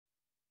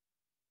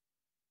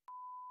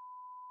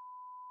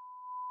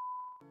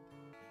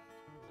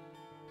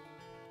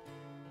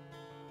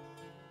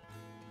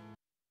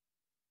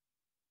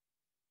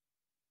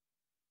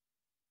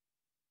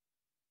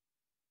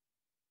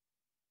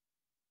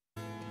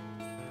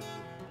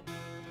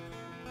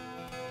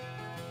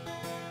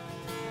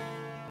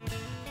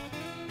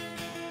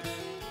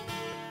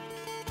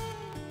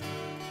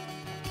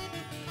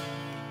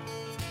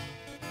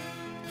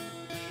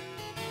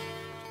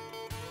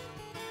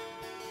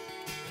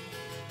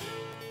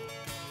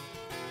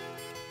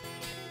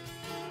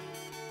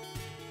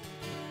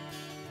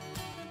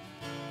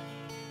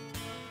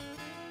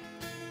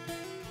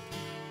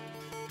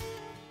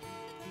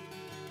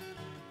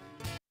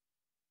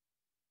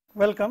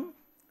Welcome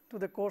to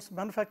the course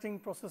Manufacturing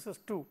Processes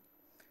 2.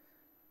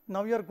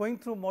 Now, we are going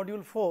through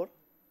module 4,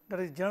 that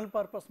is general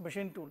purpose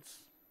machine tools,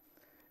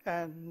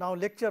 and now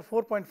lecture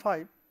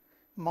 4.5,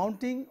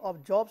 mounting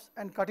of jobs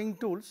and cutting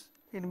tools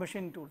in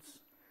machine tools.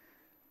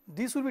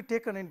 These will be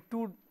taken in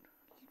two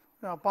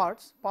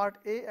parts, part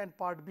A and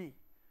part B.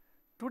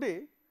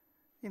 Today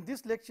in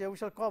this lecture we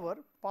shall cover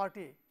part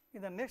A.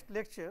 In the next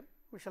lecture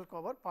we shall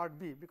cover part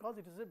B, because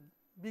it is a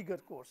bigger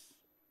course.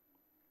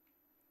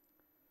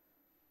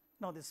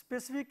 Now, the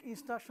specific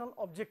instructional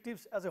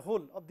objectives as a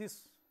whole of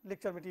this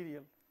lecture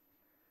material.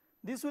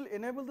 This will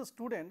enable the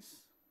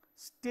students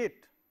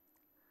state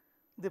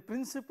the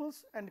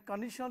principles and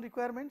conditional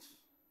requirements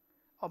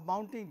of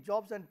mounting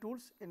jobs and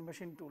tools in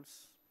machine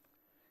tools.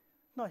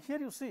 Now, here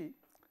you see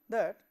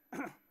that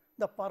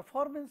the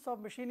performance of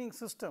machining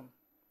system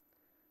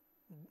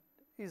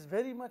is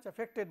very much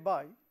affected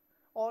by,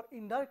 or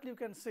indirectly you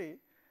can say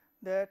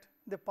that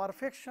the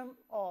perfection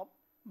of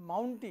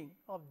mounting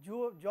of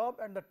job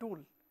and the tool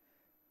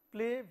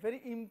play a very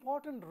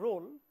important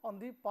role on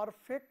the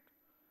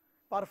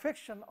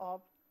perfection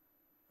of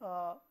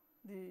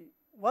the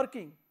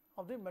working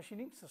of the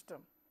machining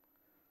system.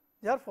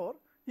 Therefore,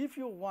 if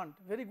you want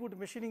very good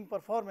machining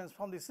performance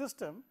from the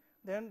system,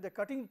 then the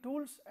cutting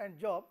tools and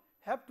job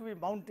have to be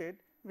mounted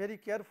very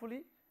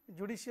carefully,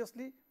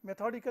 judiciously,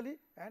 methodically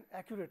and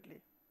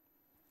accurately.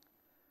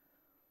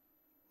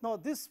 Now,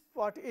 this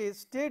part is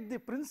state the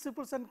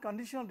principles and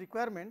conditional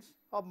requirements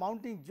of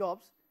mounting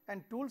jobs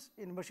and tools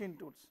in machine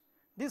tools.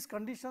 These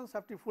conditions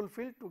have to be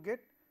fulfilled to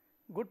get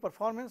good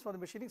performance for the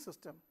machining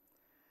system.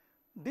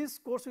 This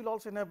course will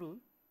also enable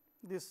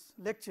this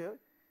lecture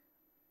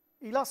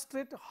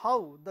illustrate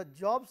how the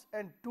jobs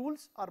and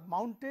tools are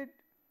mounted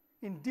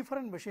in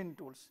different machine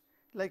tools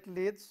like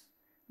lathes,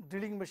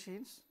 drilling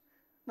machines.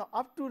 Now,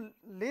 up to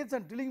lathes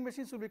and drilling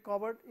machines will be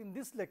covered in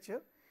this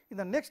lecture. In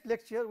the next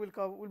lecture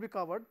will be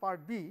covered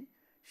part B,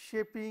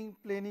 shaping,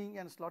 planing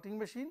and slotting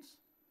machines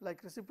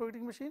like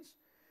reciprocating machines,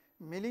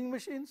 milling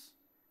machines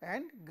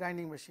and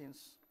grinding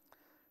machines.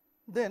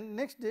 Then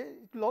next day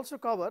it will also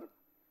cover,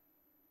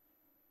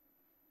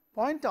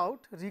 point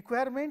out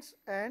requirements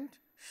and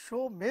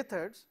show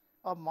methods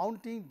of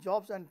mounting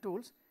jobs and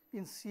tools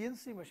in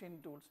CNC machine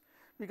tools,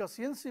 because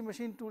CNC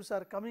machine tools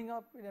are coming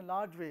up in a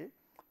large way,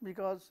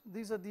 because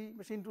these are the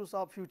machine tools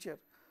of future.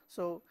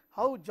 So,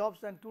 how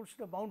jobs and tools should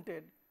be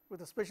mounted with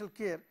a special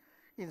care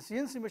in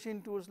CNC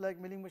machine tools like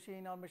milling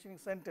machine or machining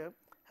center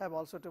have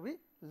also to be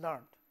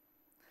learned.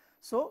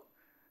 So,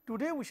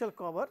 today we shall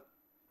cover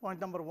point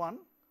number 1,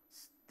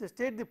 to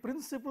state the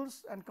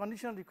principles and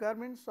conditional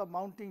requirements of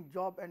mounting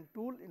job and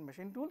tool in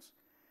machine tools,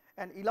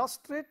 and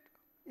illustrate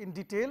in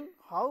detail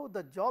how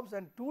the jobs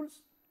and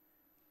tools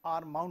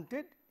are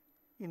mounted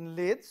in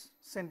lathes,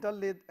 central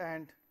lathe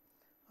and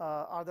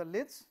other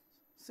lathes,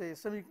 say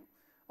semi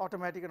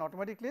automatic and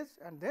automatic lathes,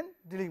 and then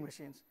drilling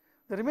machines.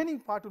 The remaining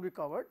part will be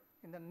covered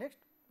in the next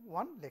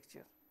 1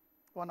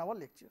 hour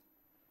lecture.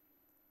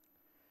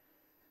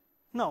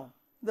 Now,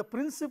 the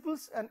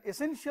principles and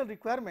essential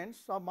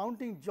requirements of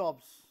mounting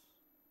jobs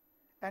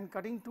and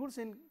cutting tools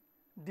in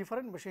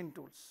different machine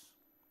tools.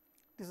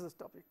 This is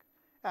the topic,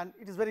 and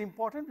it is very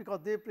important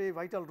because they play a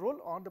vital role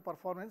on the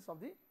performance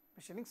of the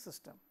machining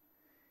system.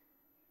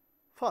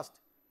 First,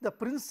 the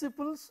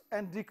principles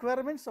and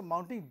requirements of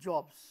mounting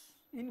jobs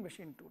in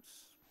machine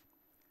tools.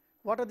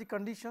 What are the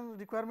conditions,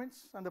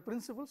 requirements and the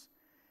principles?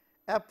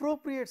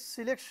 Appropriate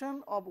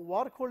selection of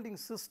work holding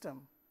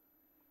system.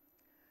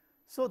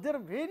 So, there are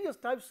various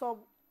types of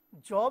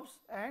jobs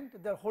and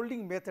their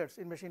holding methods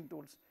in machine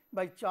tools,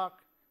 by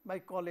chuck, by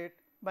collet,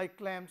 by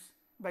clamps,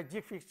 by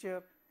jig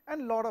fixture,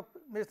 and lot of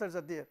methods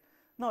are there.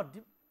 Now,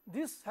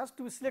 this has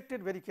to be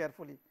selected very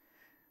carefully.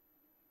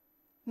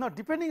 Now,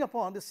 depending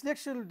upon the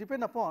selection will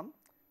depend upon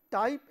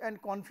type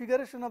and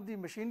configuration of the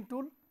machine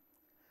tool.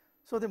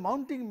 So, the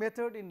mounting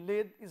method in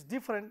lathe is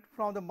different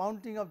from the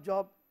mounting of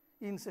job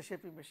in say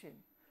shaping machine.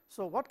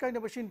 So, what kind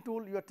of machine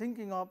tool you are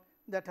thinking of,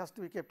 that has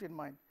to be kept in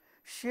mind.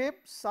 Shape,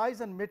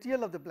 size and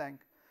material of the blank.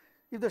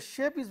 If the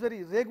shape is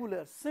very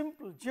regular,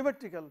 simple,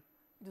 geometrical,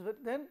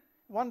 then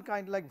one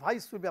kind like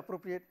vice will be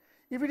appropriate.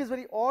 If it is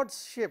very odd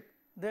shape,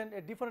 then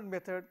a different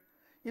method.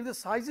 If the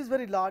size is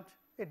very large,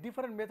 a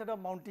different method of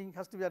mounting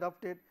has to be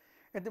adopted.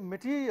 And the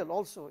material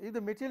also, if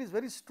the material is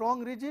very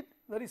strong, rigid,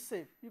 very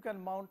safe, you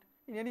can mount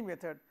in any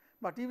method.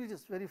 But if it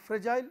is very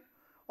fragile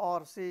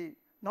or say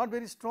not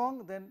very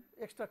strong, then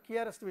extra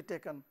care has to be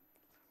taken.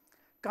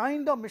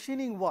 Kind of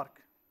machining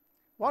work,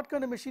 what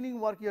kind of machining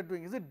work you are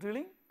doing, is it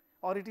drilling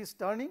or it is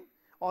turning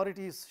or it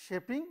is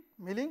shaping,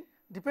 milling,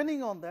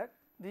 depending on that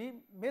the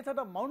method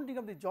of mounting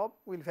of the job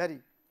will vary.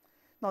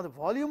 Now, the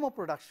volume of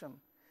production.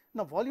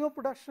 Now, volume of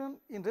production,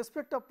 in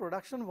respect of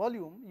production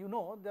volume, you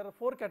know there are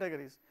 4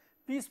 categories: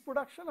 piece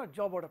production or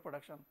job order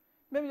production,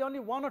 maybe only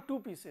 1 or 2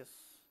 pieces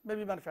may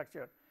be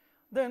manufactured.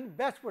 Then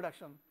batch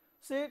production,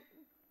 say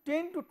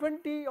 10 to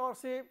 20 or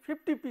say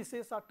 50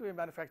 pieces are to be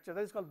manufactured,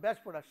 that is called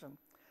batch production.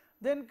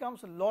 Then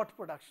comes lot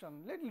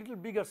production, little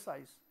bigger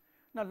size.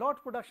 Now,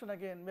 lot production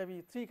again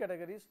maybe 3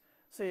 categories,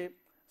 say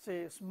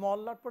small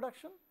lot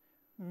production,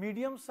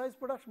 medium size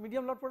production,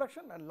 medium lot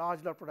production and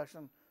large lot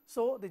production.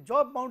 So, the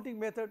job mounting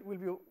method will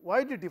be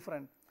widely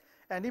different,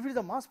 and if it is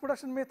a mass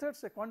production method,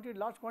 say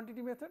large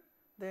quantity method,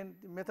 then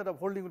the method of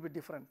holding will be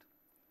different.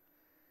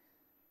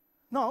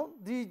 Now,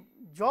 the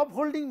job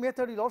holding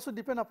method will also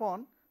depend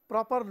upon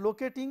proper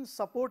locating,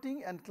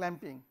 supporting and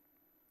clamping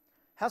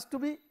has to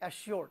be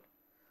assured.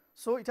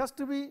 So, it has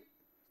to be,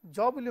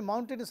 job will be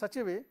mounted in such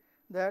a way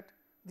that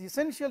the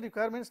essential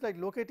requirements like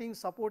locating,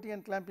 supporting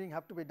and clamping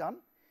have to be done,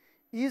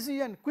 easy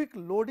and quick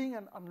loading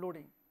and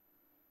unloading.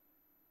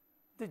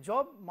 The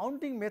job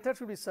mounting method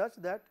should be such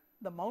that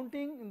the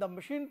mounting in the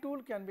machine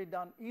tool can be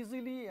done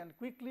easily and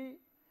quickly,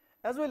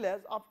 as well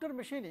as after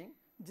machining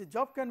the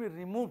job can be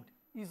removed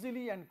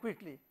easily and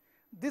quickly.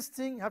 This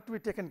thing have to be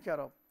taken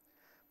care of.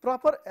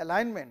 Proper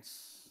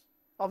alignments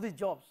of the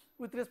jobs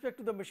with respect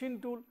to the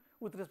machine tool,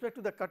 with respect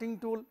to the cutting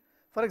tool.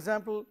 For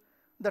example,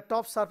 the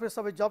top surface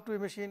of a job to be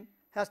machined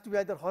has to be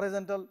either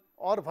horizontal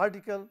or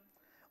vertical,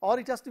 or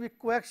it has to be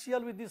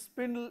coaxial with the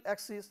spindle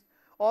axis,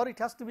 or it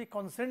has to be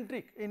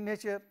concentric in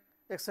nature,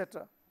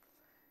 etc.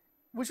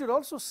 We should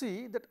also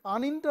see that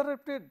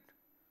uninterrupted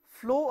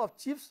flow of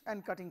chips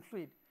and cutting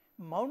fluid.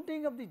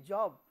 Mounting of the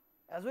job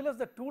as well as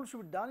the tool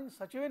should be done in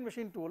such a way in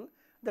machine tool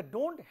that do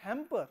not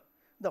hamper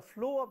the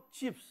flow of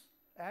chips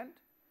and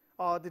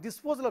the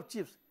disposal of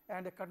chips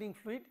and a cutting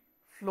fluid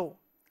flow.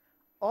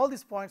 All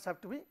these points have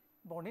to be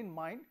borne in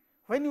mind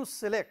when you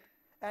select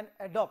and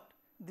adopt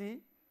the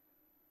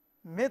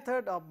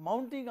method of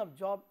mounting of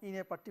job in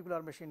a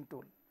particular machine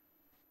tool.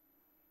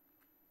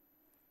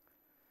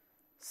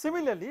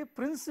 Similarly,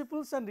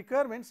 principles and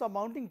requirements of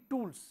mounting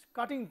tools,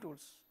 cutting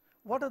tools.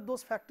 What are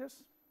those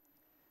factors?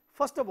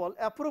 First of all,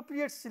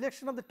 appropriate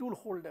selection of the tool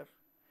holder.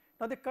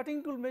 Now, the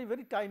cutting tool may be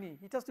very tiny,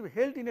 it has to be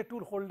held in a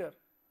tool holder,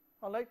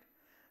 all right.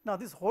 Now,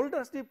 this holder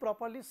has to be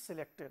properly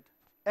selected,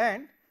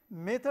 and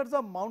methods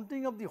of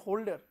mounting of the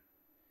holder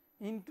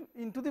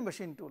into the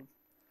machine tool.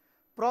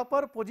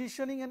 Proper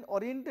positioning and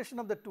orientation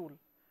of the tool.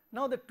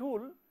 Now, the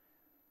tool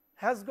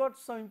has got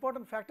some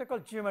important factor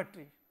called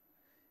geometry.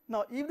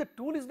 Now, if the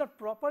tool is not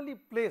properly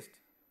placed,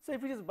 say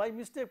if it is by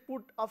mistake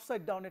put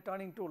upside down a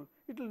turning tool,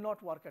 it will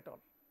not work at all.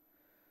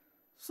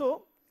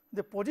 So,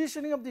 the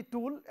positioning of the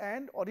tool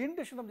and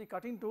orientation of the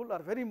cutting tool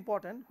are very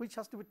important, which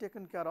has to be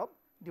taken care of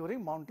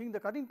during mounting the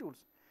cutting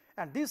tools,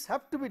 and this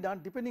have to be done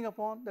depending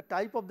upon the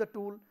type of the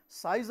tool,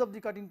 size of the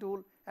cutting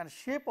tool and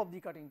shape of the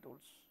cutting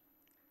tools.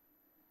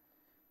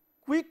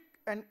 Quick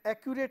and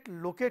accurate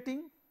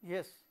locating,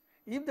 yes,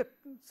 if the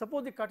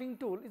suppose the cutting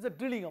tool is a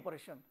drilling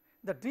operation,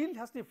 the drill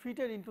has to be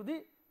fitted into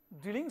the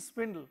drilling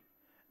spindle.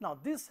 Now,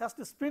 this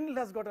spindle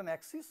has got an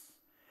axis,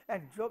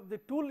 and the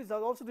tool is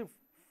also to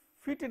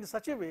fit in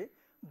such a way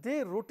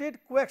they rotate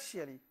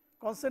coaxially,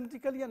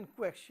 concentrically and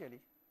coaxially,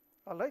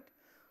 all right.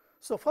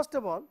 So, first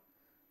of all,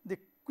 the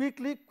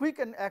quick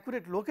and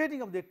accurate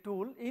locating of the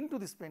tool into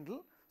the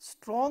spindle,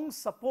 strong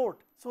support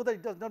so that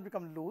it does not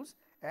become loose,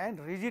 and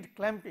rigid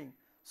clamping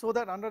so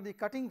that under the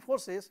cutting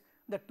forces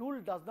the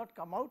tool does not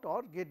come out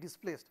or get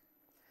displaced.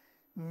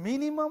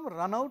 Minimum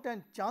run out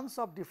and chance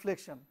of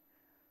deflection,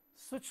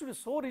 so it should be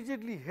so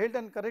rigidly held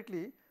and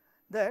correctly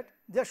that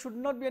there should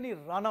not be any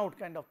run out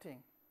kind of thing.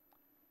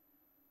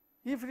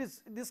 If it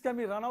is, this can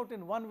be run out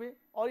in one way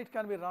or it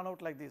can be run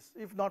out like this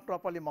if not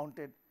properly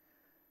mounted.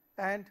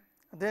 And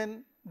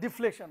then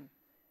deflection,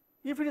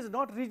 if it is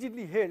not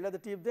rigidly held at the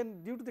tip,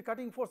 then due to the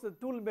cutting force the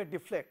tool may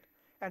deflect,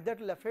 and that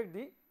will affect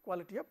the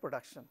quality of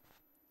production.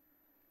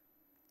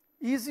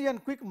 Easy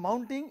and quick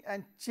mounting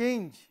and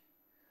change.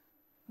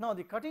 Now,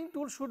 the cutting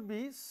tool should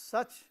be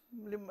such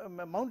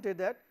mounted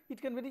that it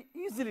can very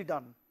easily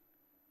done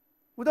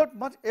without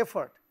much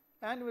effort,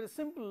 and very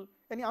simple,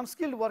 any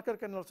unskilled worker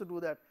can also do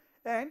that.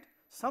 And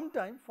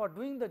sometime for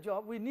doing the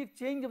job we need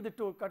change of the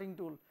tool, cutting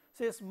tool,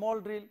 say a small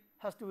drill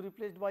has to be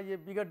replaced by a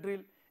bigger drill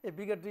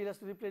has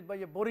to be replaced by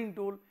a boring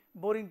tool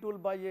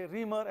by a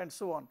reamer, and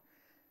so on.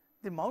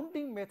 The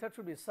mounting method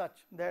should be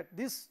such that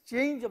this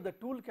change of the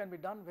tool can be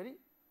done very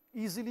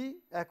easily,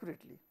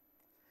 accurately.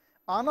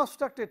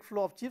 Unobstructed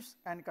flow of chips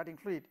and cutting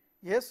fluid.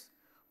 Yes,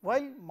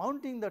 while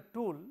mounting the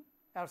tool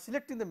or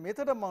selecting the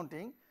method of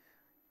mounting,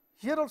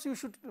 here also you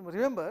should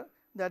remember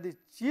that the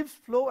chips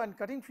flow and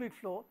cutting fluid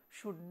flow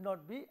should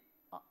not be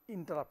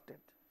interrupted.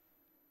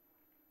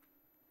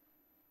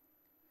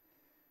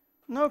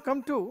 Now,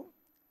 come to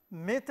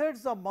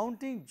methods of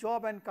mounting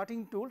job and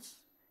cutting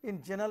tools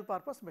in general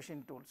purpose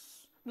machine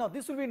tools. Now,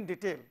 this will be in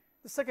detail,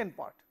 the second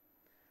part,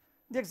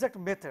 the exact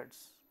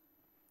methods.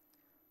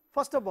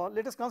 First of all,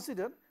 let us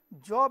consider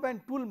job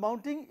and tool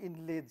mounting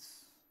in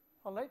lathes,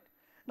 all right.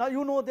 Now,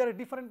 you know there are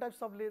different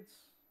types of lathes.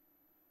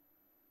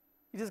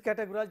 It is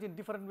categorized in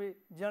different way,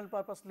 general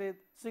purpose lathe,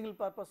 single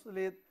purpose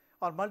lathe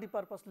or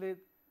multi-purpose lathe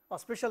or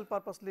special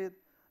purpose lathe,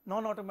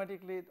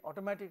 non-automatic lathe,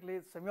 automatic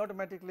lathe,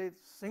 semi-automatic lathe,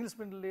 single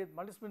spindle lathe,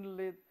 multi-spindle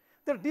lathe.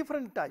 There are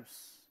different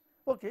types.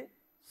 Okay.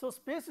 So,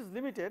 space is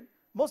limited,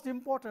 most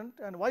important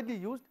and widely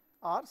used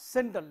are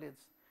central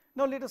lathes.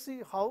 Now, let us see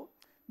how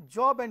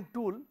job and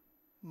tool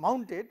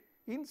mounted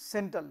in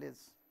central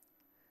lathes.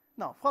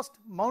 Now, first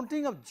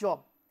mounting of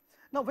job.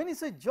 Now, when you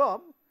say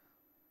job,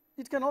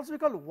 it can also be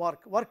called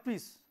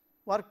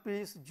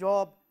workpiece,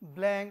 job,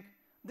 blank,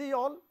 they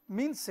all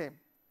mean same.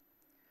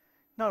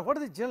 Now, what are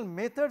the general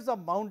methods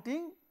of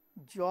mounting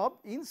job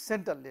in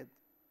central lathe?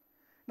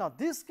 Now,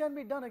 this can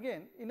be done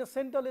again in a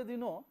central lathe, you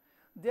know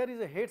there is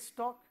a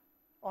headstock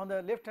on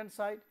the left hand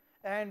side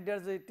and there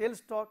is a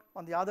tailstock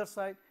on the other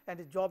side, and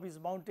the job is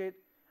mounted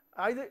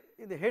either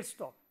in the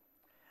headstock,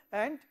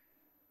 and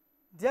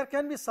there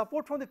can be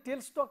support from the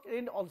tailstock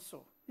end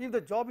also. If the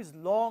job is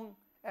long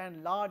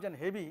and large and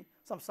heavy,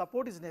 some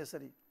support is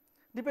necessary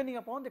depending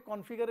upon the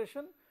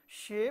configuration,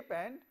 shape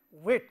and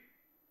weight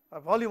or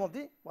volume of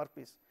the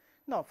workpiece.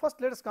 Now,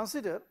 first let us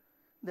consider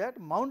that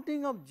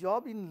mounting of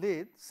job in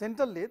lathe,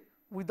 central lathe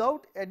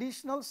without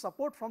additional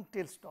support from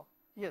tailstock.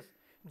 Yes,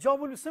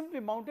 job will be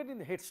simply mounted in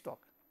the headstock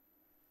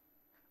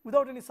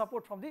without any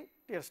support from the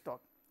tailstock.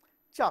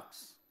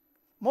 Chucks,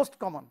 most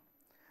common.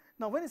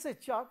 Now, when you say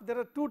chuck, there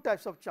are two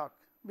types of chuck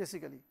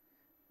basically.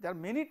 There are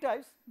many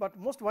types, but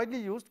most widely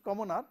used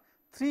common are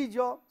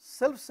 3-jaw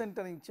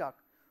self-centering chuck,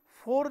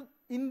 4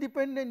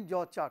 independent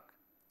jaw chuck.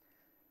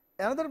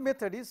 Another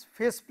method is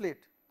face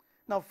plate.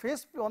 Now,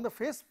 on the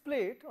face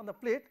plate, on the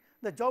plate,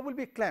 the job will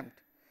be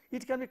clamped.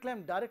 It can be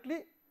clamped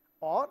directly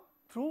or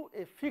through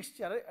a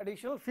fixture,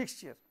 additional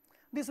fixture.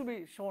 This will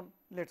be shown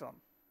later on.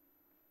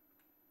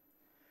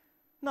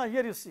 Now,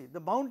 here you see the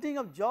mounting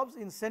of jobs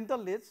in central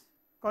lathes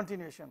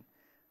continuation.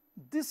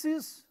 This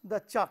is the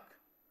chuck,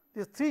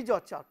 this 3-jaw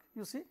chuck.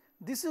 You see,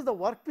 this is the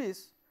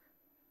workpiece.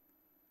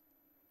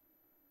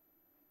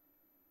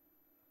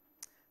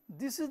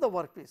 This is the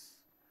workpiece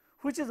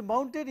which is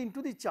mounted into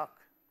the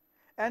chuck,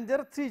 and there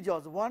are 3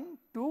 jaws, 1,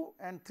 2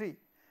 and 3,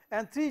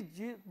 and 3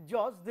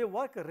 jaws they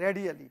work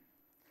radially.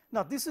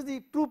 Now, this is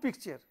the true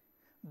picture.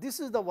 This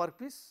is the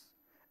workpiece,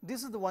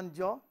 this is the 1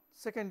 jaw,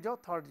 2nd jaw,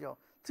 3rd jaw,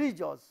 3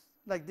 jaws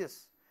like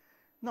this.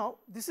 Now,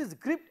 this is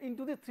gripped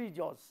into the 3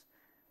 jaws.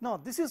 Now,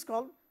 this is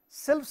called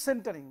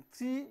self-centering,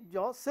 3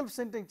 jaw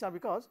self-centering chuck,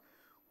 because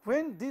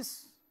when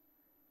this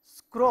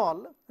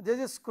scroll, there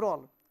is a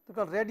scroll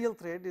called radial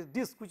thread, is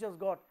disc which has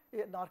got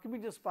an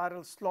Archimedes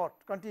spiral slot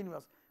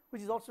continuous,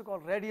 which is also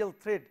called radial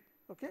thread.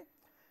 Okay.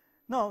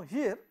 Now,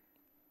 here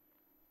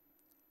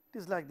it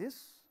is like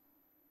this.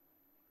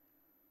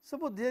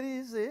 Suppose there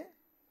is an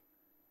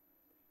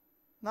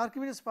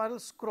Archimedes spiral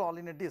scroll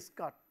in a disc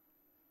cut,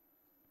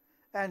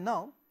 and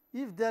now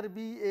if there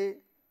be a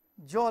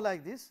jaw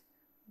like this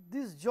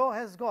jaw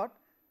has got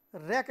a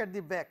rack at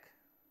the back,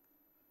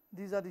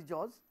 these are the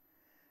jaws,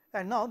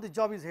 and now the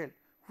job is held.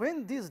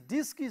 When this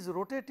disc is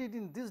rotated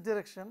in this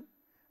direction,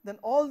 then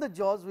all the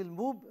jaws will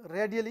move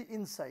radially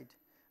inside,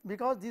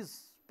 because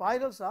these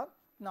spirals are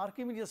an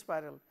Archimedes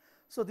spiral.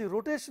 So, the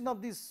rotation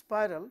of this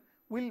spiral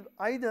will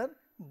either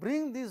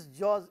bring these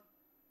jaws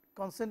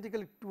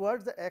concentrically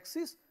towards the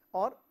axis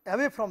or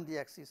away from the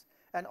axis,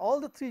 and all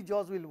the 3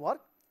 jaws will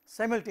work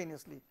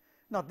simultaneously.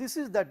 Now, this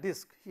is the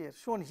disc here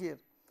shown here,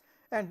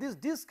 and this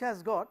disc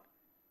has got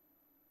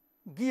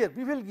gear,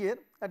 bevel gear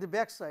at the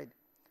back side,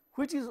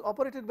 which is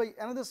operated by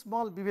another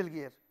small bevel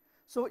gear.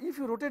 So, if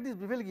you rotate this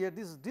bevel gear,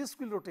 this disc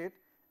will rotate,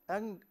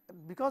 and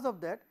because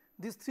of that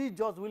these 3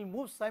 jaws will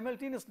move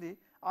simultaneously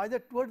either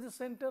towards the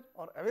center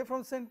or away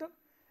from center,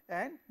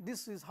 and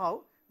this is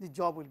how the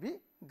job will be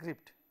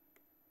gripped.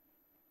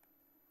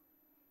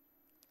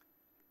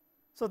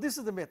 So, this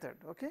is the method.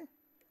 Okay.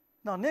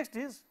 Now, next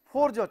is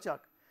 4-jaw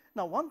chuck.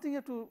 Now, one thing you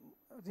have to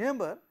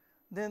remember,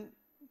 then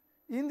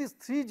in these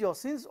 3 jaws,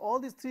 since all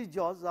these 3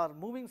 jaws are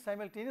moving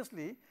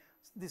simultaneously,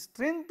 the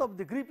strength of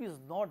the grip is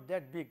not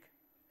that big.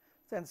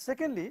 And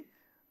secondly,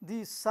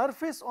 the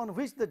surface on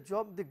which the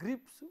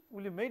grips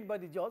will be made by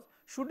the jaws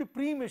should be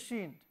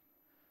pre-machined.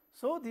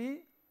 So,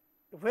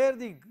 where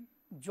the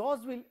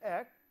jaws will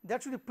act,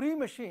 that should be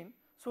pre-machined,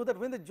 so that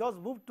when the jaws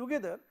move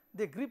together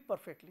they grip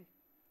perfectly.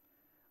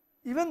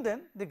 Even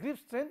then the grip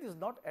strength is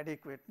not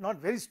adequate, not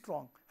very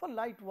strong. For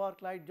light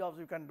work, light jobs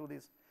you can do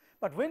this,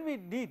 but when we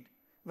need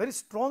very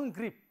strong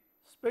grip,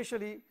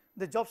 especially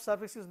the job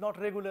surface is not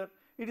regular,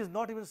 it is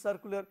not even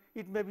circular,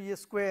 it may be a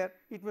square,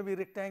 it may be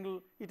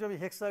rectangle, it may be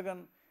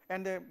hexagon,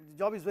 and the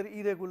job is very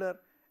irregular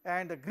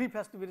and the grip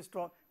has to be very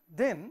strong,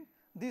 then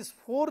this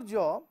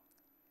 4-jaw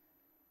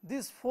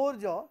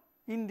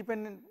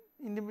independent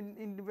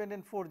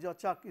 4-jaw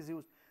chuck is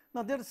used.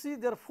 Now, there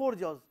are 4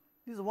 jaws,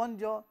 this is 1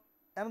 jaw,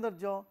 another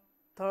jaw,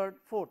 3rd,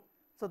 4th.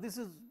 So, this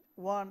is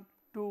 1,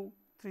 2,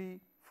 3,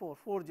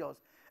 four jaws,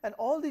 and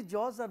all the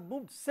jaws are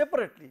moved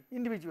separately,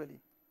 individually,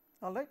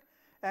 all right.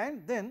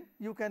 And then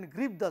you can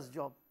grip this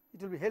job,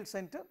 it will be held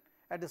center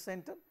at the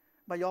center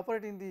by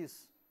operating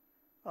these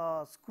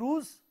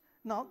screws.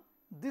 Now,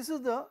 this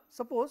is the,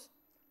 suppose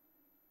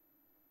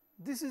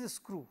this is a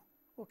screw,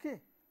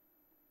 okay,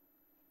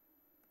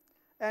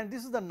 and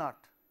this is the nut.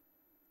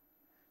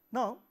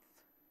 Now,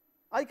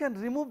 I can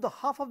remove the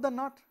half of the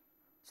nut,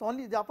 so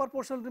only the upper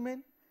portion will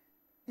remain,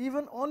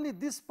 even only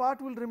this part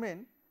will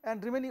remain,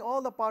 and remaining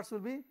all the parts will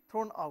be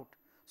thrown out.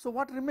 So,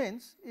 what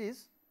remains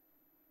is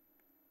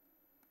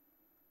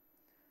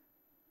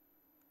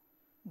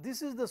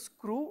this is the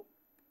screw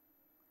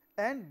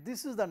and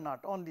this is the nut,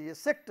 only a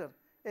sector,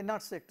 a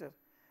nut sector,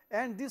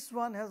 and this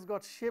one has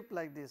got shape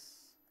like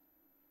this,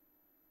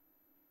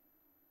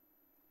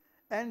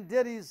 and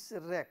there is a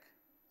rack,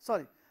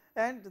 sorry,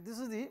 and this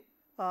is the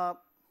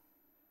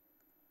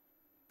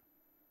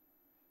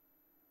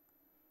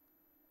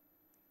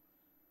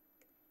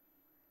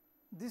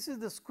this is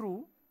the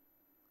screw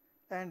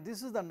and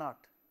this is the nut,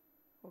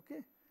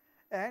 okay,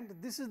 and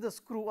this is the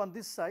screw on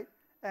this side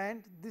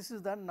and this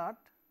is the nut,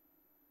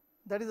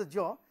 that is the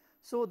jaw.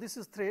 So, this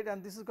is thread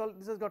and this is called,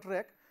 this has got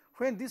rack.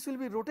 When this will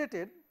be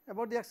rotated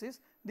about the axis,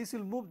 this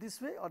will move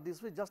this way or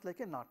this way, just like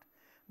a nut.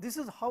 This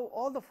is how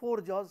all the four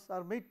jaws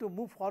are made to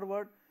move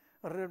forward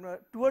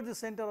towards the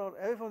center or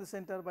away from the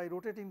center by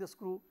rotating the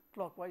screw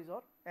clockwise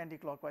or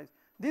anti-clockwise.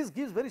 This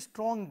gives very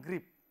strong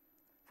grip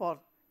for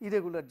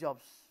irregular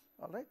jobs,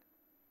 all right.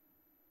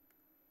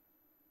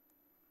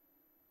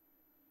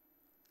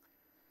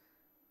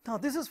 Now,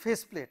 this is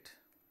face plate.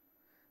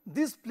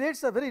 These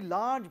plates are very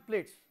large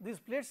plates. These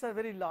plates are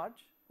very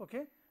large,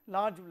 okay,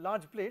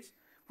 large plates,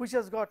 which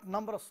has got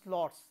number of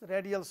slots,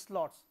 radial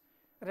slots,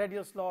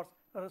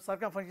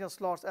 circumferential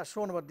slots as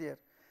shown over there,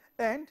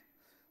 and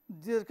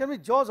there can be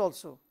jaws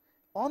also.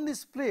 On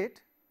this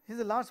plate, this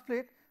is a large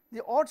plate,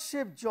 the odd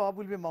shaped jaw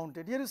will be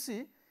mounted. Here you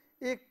see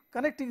a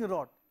connecting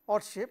rod,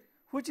 odd shape,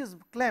 which is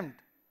clamped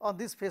on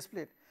this face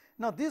plate.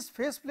 Now, this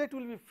face plate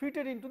will be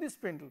fitted into the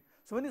spindle.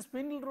 So, when the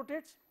spindle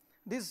rotates,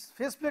 this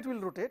face plate will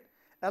rotate,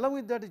 along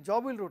with that the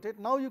job will rotate.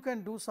 Now, you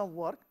can do some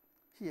work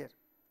here.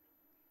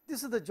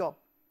 This is the job,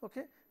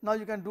 okay. Now,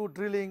 you can do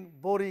drilling,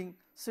 boring,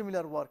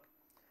 similar work,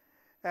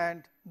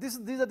 and these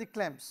are the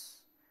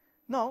clamps.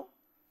 Now,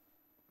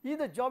 if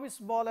the job is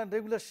small and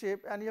regular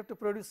shape and you have to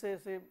produce say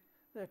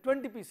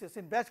 20 pieces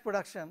in batch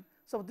production,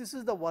 so this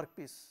is the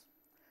workpiece.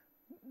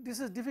 This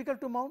is difficult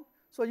to mount,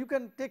 so you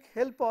can take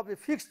help of a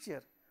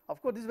fixture.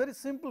 Of course, this is very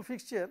simple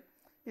fixture,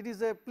 it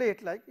is a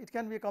plate like, it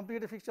can be a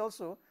complicated fixture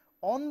also.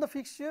 On the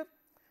fixture,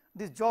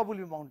 this job will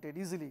be mounted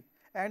easily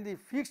and the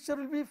fixture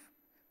will be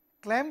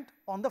clamped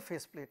on the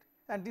face plate,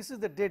 and this is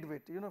the dead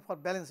weight, for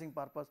balancing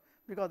purpose,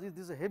 because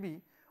this is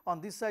heavy on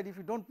this side. If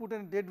you do not put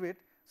any dead weight,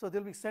 so there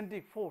will be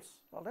eccentric force,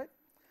 all right.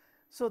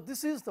 So,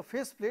 this is the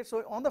face plate.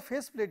 So, on the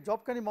face plate,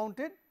 job can be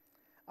mounted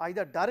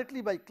either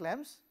directly by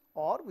clamps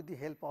or with the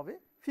help of a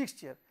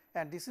fixture,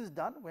 and this is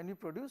done when you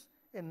produce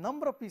a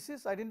number of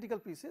pieces, identical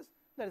pieces,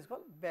 that is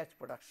called batch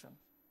production.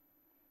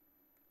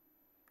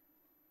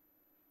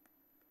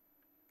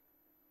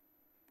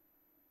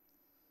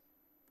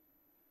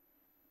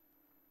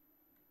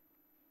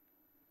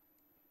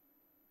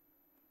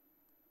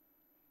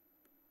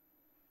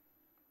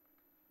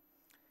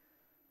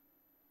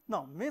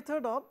 Now,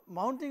 method of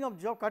mounting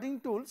of job cutting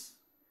tools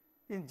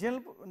in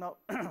general, now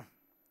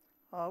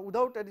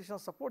without additional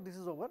support, this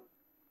is over.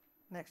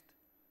 Next,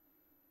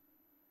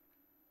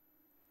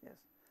 yes,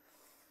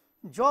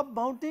 job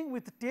mounting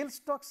with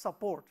tailstock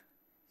support.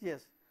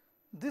 Yes,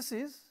 this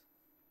is,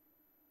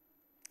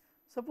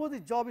 suppose the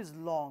job is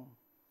long,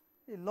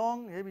 a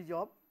long heavy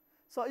job.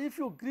 So, if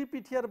you grip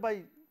it here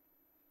by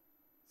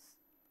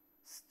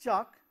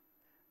chuck,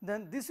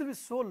 then this will be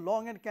so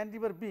long and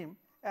cantilever beam,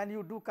 and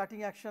you do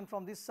cutting action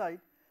from this side.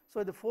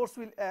 So, the force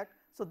will act.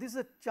 So, this is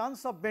a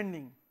chance of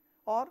bending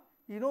or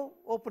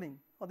opening,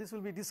 or this will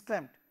be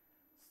disclamped.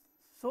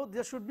 So,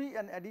 there should be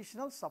an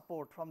additional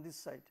support from this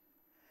side,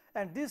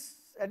 and this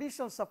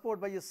additional support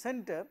by a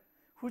center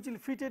which will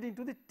fit it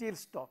into the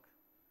tailstock,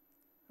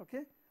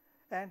 okay.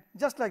 And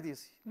just like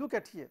this, look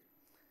at here,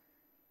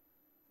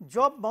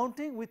 job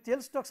mounting with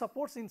tailstock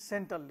supports in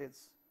center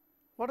lathes.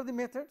 What are the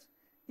methods?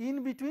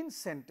 In between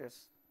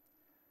centers.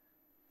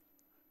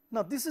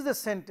 Now, this is the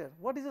center.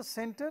 What is the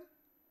center?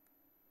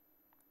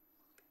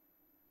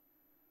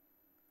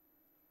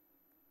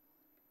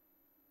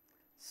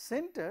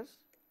 Centers,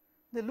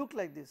 they look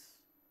like this.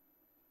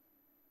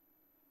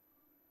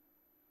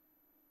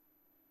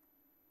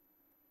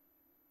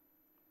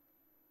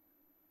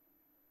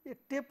 A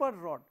tapered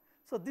rod.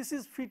 So, this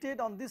is fitted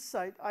on this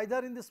side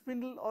either in the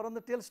spindle or on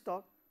the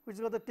tailstock, which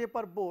is got the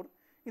taper bore.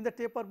 In the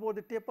taper bore,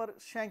 the taper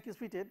shank is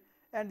fitted,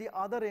 and the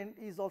other end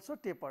is also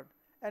tapered,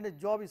 and a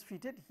job is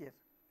fitted here.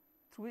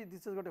 Through it,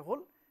 this has got a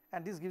hole,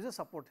 and this gives a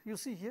support. You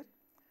see here,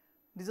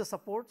 these are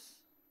supports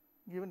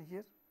given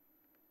here,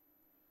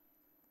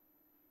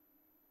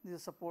 these are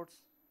supports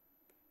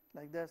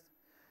like that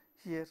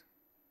here.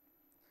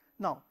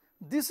 Now,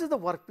 this is the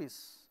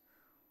workpiece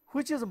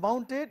which is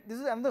mounted, this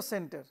is another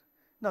center,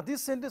 Now,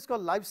 this center is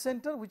called live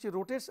center, which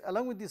rotates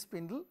along with the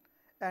spindle,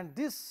 and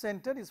this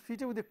center is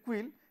fitted with a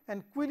quill,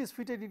 and quill is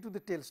fitted into the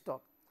tailstock.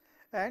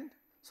 And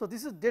so,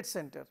 this is dead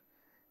center.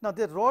 Now,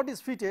 the rod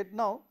is fitted.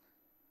 Now,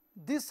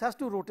 this has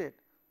to rotate.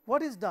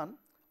 What is done?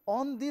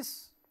 On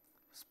this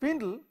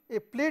spindle, a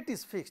plate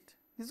is fixed.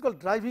 This is called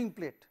driving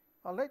plate,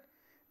 all right,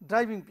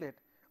 driving plate.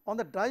 On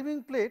the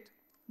driving plate,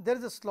 there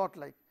is a slot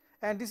like,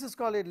 and this is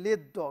called a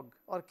lathe dog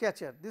or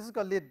catcher. This is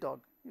called lathe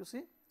dog, you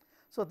see.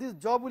 So, this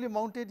job will be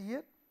mounted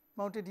here,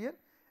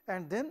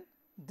 and then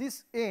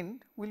this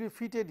end will be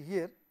fitted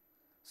here.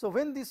 So,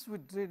 when this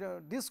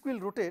will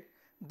rotate,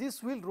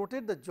 this will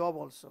rotate the job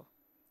also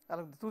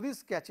along through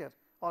this catcher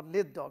or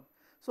lathe dog.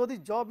 So, the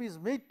job is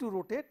made to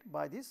rotate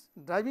by this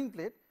driving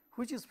plate,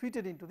 which is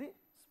fitted into the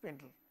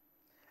spindle,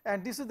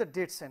 and this is the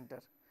dead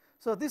center.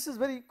 So, this is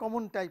very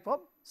common type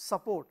of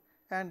support,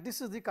 and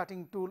this is the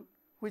cutting tool,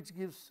 which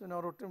gives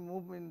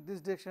move in this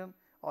direction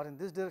or in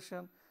this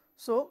direction.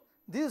 So,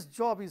 this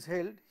job is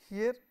held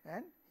here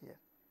and here,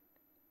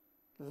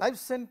 live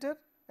center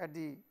at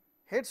the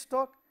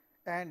headstock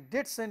and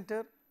dead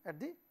center at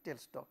the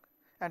tailstock,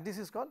 and this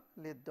is called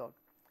lathe dog.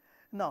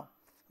 Now,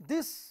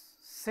 this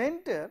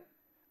center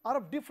are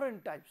of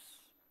different types.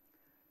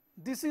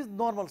 This is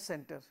normal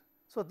center.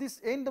 So,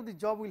 this end of the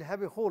job will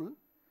have a hole,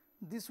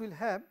 this will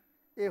have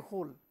a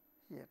hole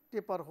here,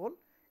 taper hole.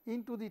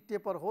 Into the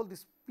taper hole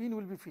this pin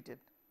will be fitted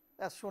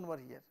as shown over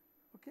here,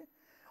 okay.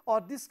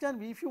 Or this can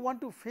be, if you want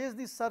to face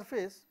this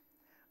surface,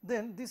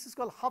 then this is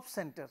called half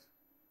center,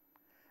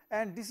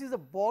 and this is a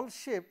ball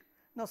shaped.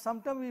 Now,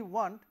 sometimes we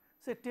want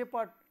say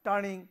taper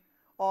turning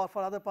or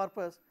for other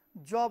purpose,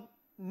 job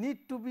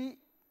need to be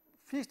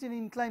fixed in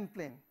inclined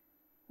plane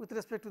with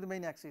respect to the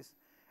main axis,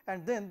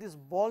 and then this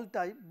ball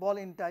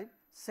end type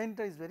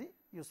center is very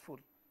useful.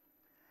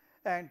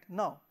 And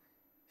now,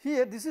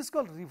 here this is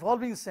called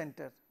revolving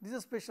center. This is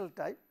a special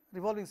type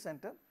revolving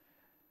center.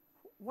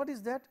 What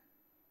is that?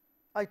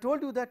 I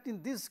told you that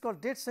in this is called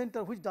dead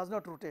center, which does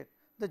not rotate.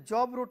 The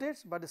job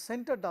rotates, but the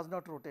center does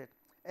not rotate.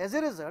 As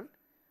a result,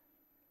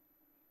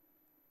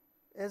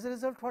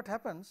 what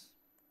happens?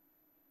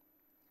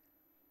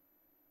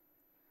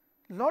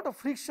 Lot of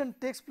friction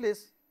takes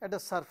place at the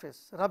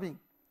surface, rubbing.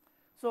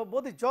 So,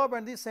 both the job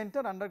and the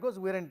center undergoes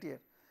wear and tear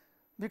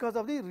because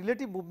of the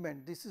relative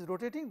movement. This is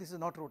rotating, this is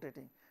not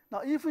rotating.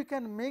 Now, if we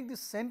can make the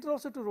center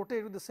also to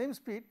rotate with the same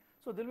speed,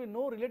 so there will be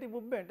no relative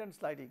movement and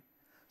sliding.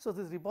 So,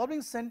 this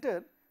revolving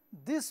center,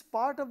 this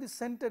part of the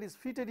center is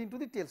fitted into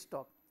the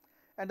tailstock,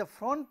 and the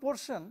front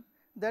portion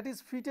that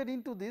is fitted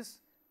into this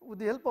with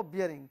the help of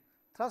bearing,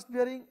 thrust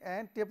bearing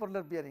and taper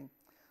roller bearing.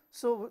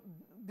 So,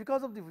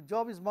 because of the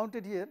job is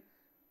mounted here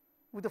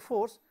with the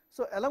force,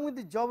 so along with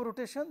the job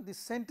rotation, the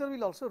center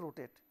will also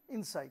rotate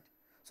inside.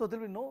 So, there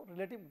will be no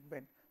relative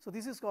movement. So,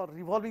 this is called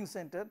revolving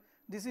center.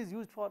 This is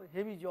used for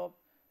heavy job,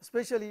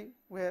 especially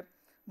where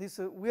this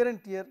wear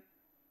and tear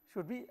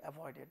should be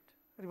avoided,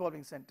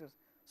 revolving centers.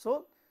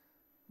 So,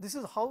 this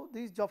is how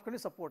these job can be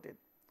supported.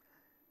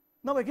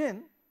 Now,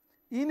 again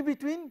in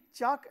between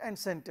chuck and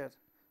center.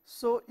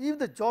 So, if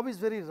the job is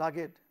very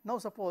rugged, now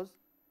suppose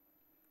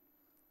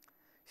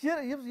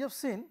here you have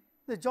seen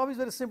the job is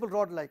very simple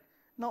rod like.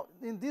 Now,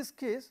 in this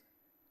case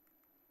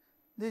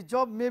the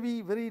job may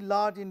be very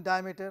large in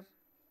diameter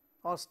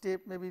or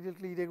step may be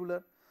little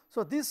irregular.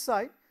 So, this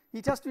side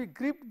it has to be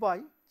gripped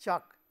by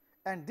chuck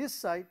and this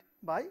side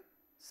by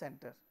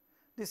center.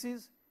 This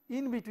is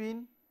in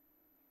between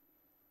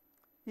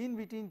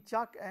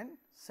chuck and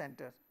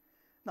center.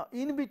 Now,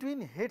 in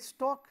between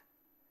headstock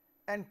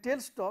and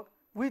tailstock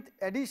with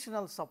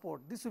additional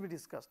support, this will be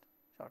discussed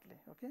shortly.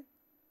 Okay.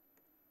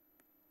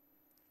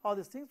 All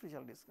these things we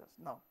shall discuss.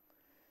 Now,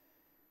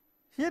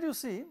 here you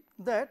see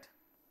that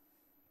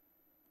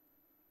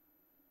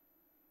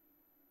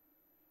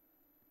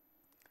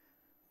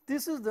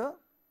this is the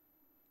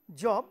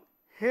job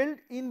held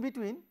in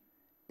between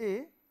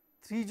a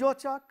 3-jaw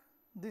chuck,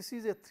 this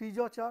is a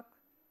 3-jaw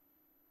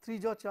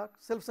chuck,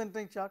 self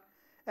centering chuck,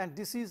 and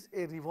this is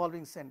a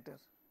revolving center.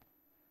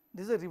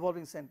 This is a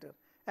revolving center,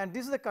 and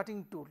this is a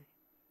cutting tool.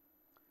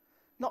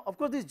 Now, of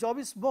course, this job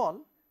is small,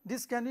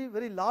 this can be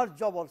very large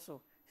job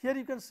also. Here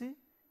you can see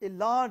a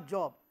large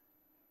job,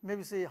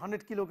 maybe say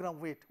 100 kilogram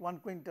weight, 1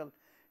 quintal,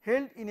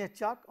 held in a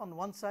chuck on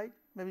one side,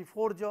 maybe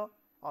 4-jaw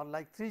or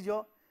like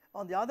 3-jaw.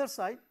 On the other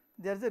side,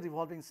 there is a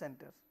revolving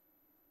center.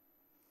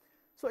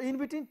 So, in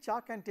between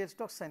chuck and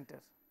tailstock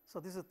center. So,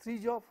 this is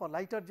 3-jaw for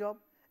lighter job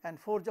and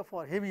 4-jaw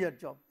for heavier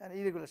job and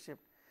irregular shape.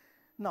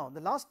 Now, the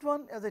last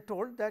one, as I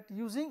told, that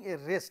using a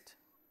rest,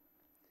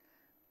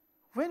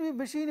 when we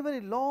machine a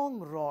very long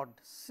rod,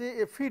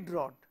 say a feed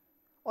rod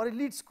or a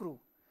lead screw,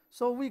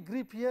 so we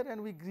grip here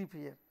and we grip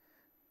here.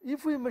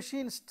 If we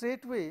machine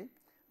straight way,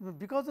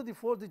 because of the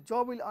force, the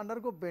job will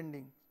undergo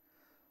bending.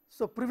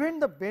 So, prevent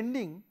the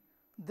bending,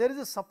 there is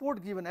a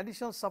support given,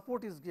 additional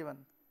support is given,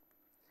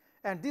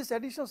 and this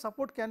additional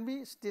support can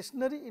be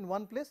stationary in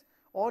one place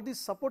or this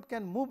support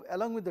can move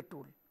along with the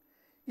tool.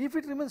 If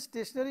it remains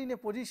stationary in a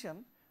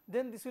position,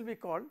 then this will be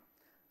called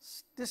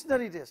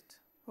stationary rest,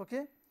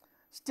 okay,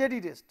 steady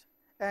rest,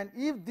 and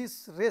if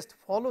this rest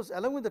follows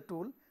along with the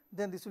tool,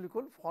 then this will be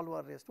called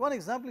follower rest. One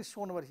example is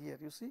shown over here,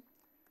 you see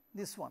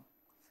this one.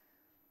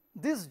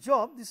 This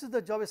job, this is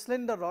the job, a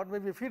slender rod,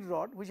 maybe a feed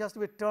rod, which has to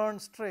be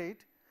turned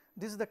straight.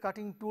 This is the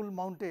cutting tool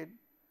mounted,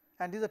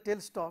 and this is the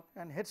tailstock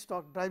and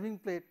headstock, driving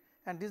plate,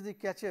 and this is the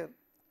catcher,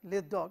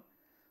 lathe dog.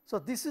 So,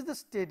 this is the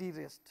steady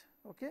rest.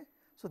 Okay.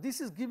 So, this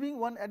is giving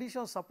one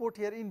additional support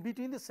here in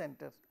between the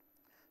center,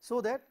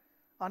 so that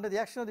under the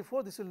action of the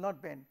force this will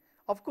not bend.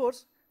 Of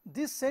course,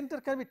 this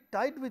center can be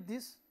tied with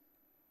this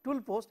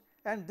tool post,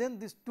 and then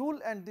this tool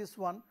and this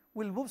one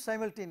will move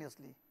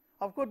simultaneously.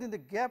 Of course, then the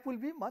gap will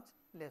be much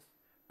less.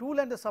 Tool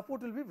and the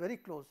support will be very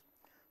close.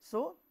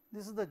 So,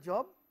 this is the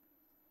job.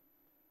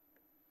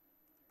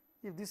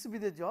 If this will be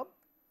the job,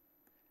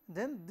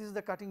 then this is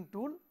the cutting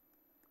tool,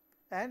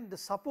 and the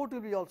support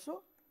will be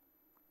also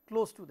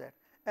close to that,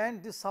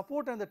 and this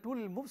support and the tool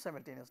will move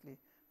simultaneously.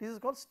 This is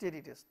called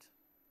steady rest.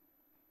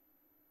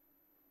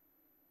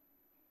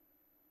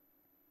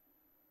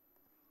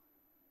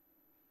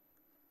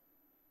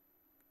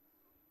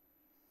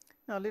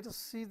 Now, let us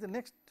see the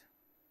next.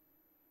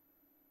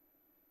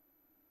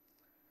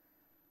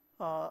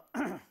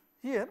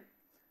 Here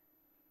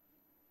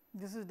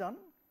this is done.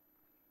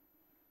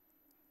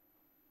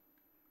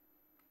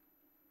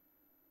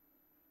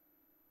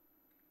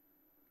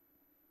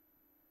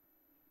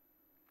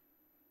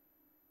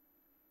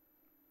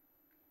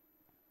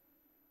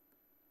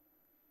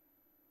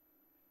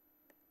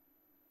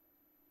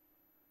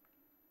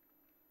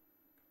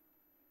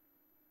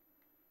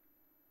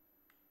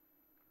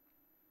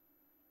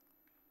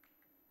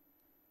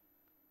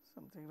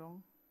 Something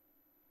wrong.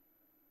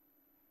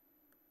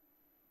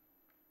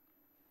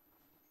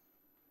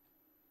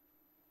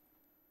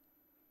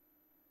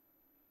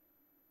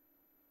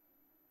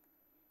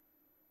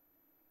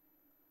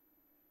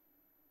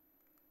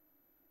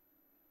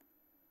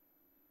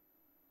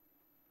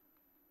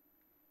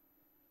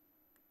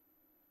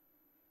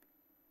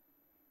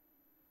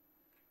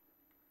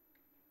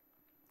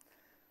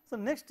 So,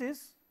 next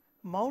is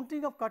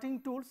mounting of cutting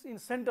tools in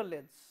center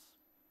lathes,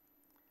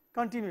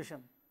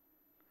 continuation.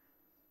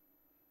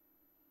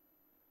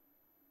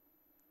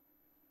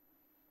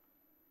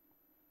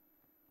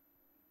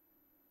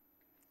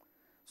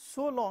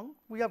 So long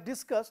we have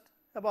discussed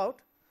about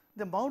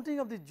the mounting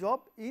of the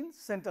job in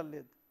center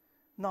lathe.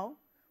 Now,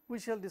 we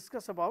shall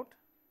discuss about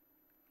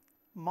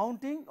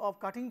mounting of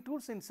cutting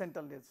tools in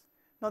center lathes.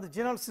 Now, the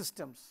general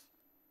systems.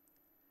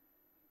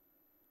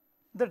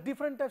 The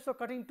different types of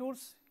cutting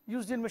tools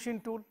used in machine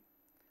tool.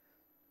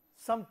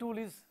 Some tool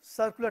is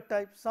circular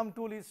type, some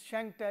tool is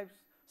shank types,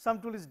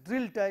 some tool is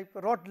drill type,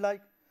 rod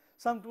like,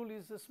 some tool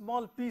is a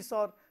small piece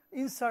or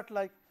insert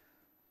like.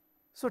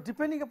 So,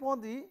 depending upon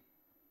the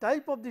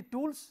type of the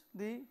tools,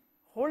 the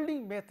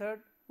holding method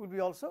will be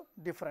also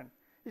different.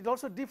 It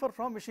also differ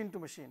from machine to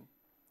machine.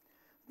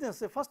 Then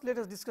say first let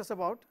us discuss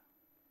about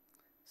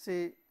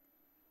say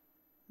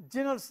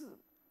general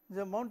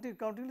the mounting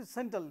counting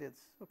center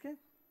lathes. Okay.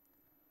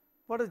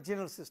 What are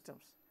general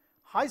systems?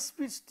 High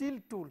speed steel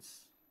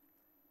tools,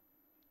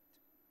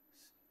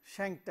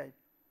 shank type,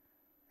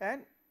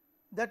 and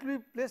that will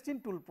be placed in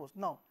tool post.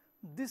 Now,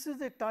 this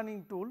is a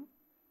turning tool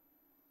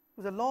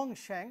with a long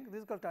shank,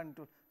 this is called turning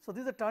tool. So,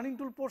 this is the turning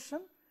tool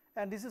portion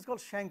and this is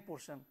called shank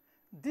portion.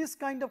 This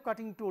kind of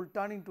cutting tool,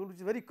 turning tool, which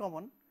is very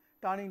common,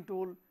 turning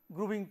tool,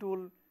 grooving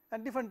tool,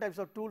 and different types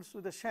of tools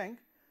with the shank,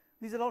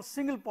 these are all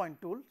single point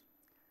tools.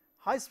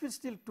 High speed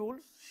steel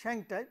tools,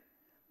 shank type,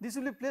 this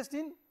will be placed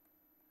in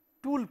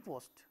tool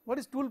post. What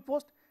is tool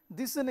post?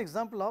 This is an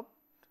example of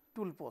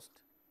tool post.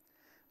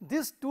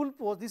 This tool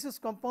post, this is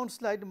compound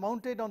slide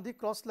mounted on the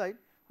cross slide,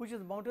 which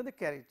is mounted on the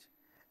carriage,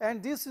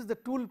 and this is the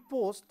tool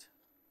post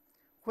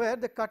where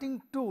the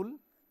cutting tool,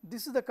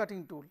 this is the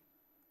cutting tool,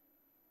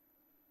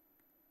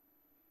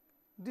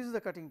 this is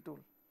the cutting tool,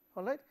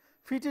 all right,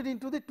 fitted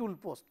into the tool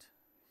post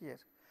here,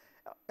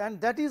 and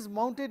that is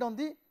mounted on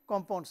the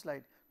compound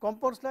slide.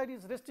 Compound slide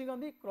is resting on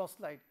the cross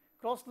slide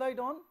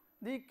on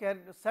the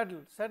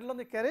saddle on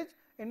the carriage,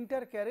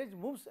 entire carriage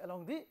moves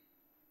along the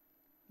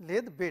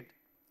lathe bed.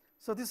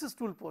 So, this is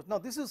tool post. Now,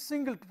 this is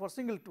single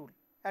tool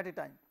at a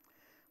time.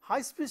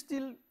 High speed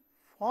steel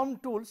form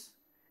tools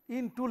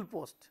in tool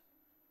post.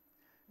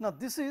 Now,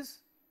 this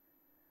is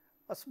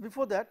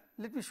before that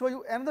let me show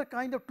you another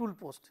kind of tool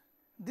post.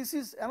 This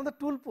is another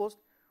tool post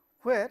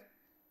where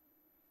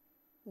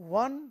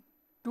 1,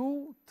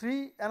 2,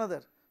 3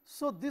 another.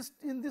 So, this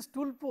in this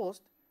tool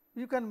post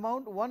you can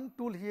mount one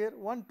tool here,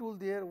 one tool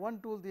there, one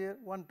tool there,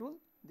 one tool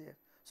there.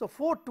 So,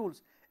 4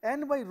 tools,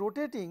 and by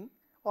rotating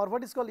or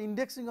what is called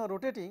indexing or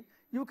rotating,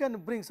 you can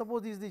bring,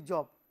 suppose this is the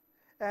job,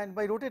 and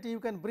by rotating you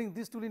can bring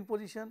this tool in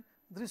position,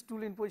 this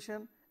tool in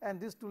position, and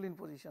this tool in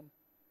position.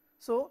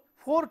 So,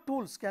 4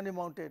 tools can be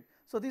mounted.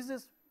 So, this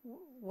is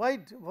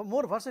wide,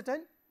 more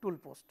versatile tool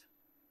post.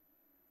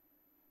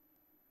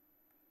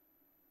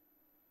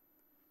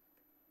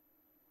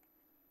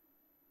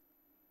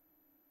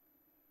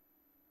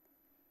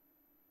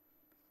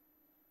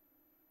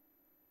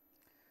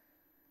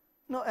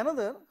 Now,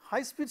 another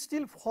high speed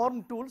steel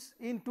form tools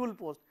in tool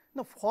post.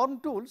 Now, form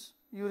tools,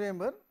 you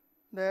remember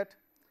that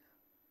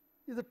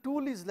if the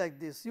tool is like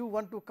this, you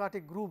want to cut a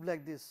groove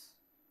like this,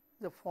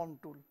 the form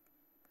tool.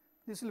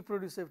 This will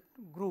produce a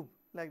groove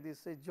like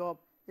this, a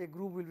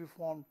groove will be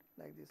formed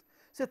like this.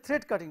 Say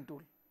thread cutting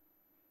tool,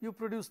 you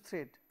produce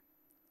thread.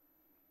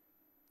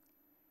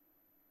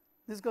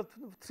 This is called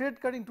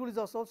thread cutting tool is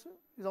also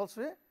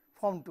a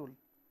form tool.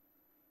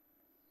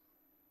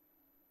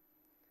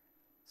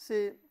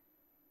 Say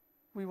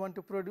we want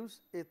to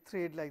produce a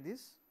thread like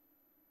this.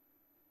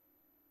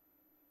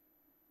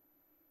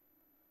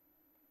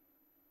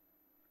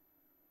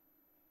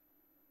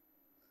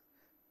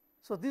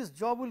 So, this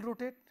job will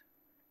rotate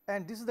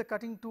and this is the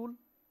cutting tool,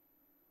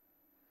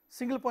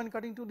 single point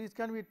cutting tool. This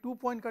can be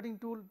 2-point cutting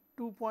tool,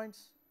 2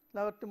 points,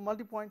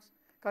 multi points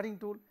cutting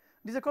tool.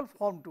 These are called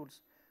form tools.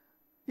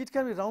 It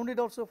can be rounded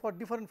also for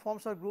different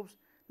forms or groups.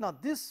 Now,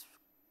 this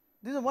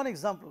is one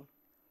example.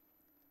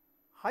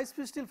 High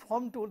speed steel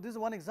form tool, this is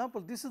one example.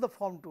 This is the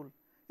form tool,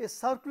 a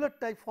circular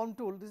type form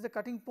tool. This is the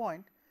cutting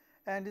point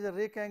and this is a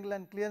rake angle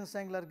and clearance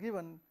angle are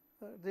given,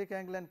 rake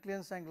angle and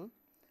clearance angle,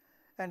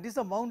 and these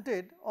are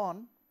mounted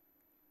on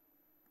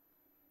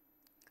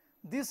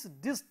this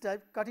disc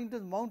type cutting tool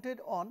is mounted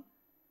on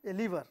a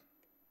lever,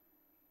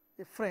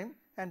 a frame,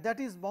 and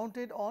that is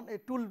mounted on a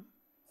tool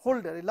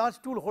holder, a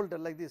large tool holder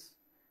like this,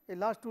 a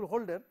large tool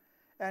holder,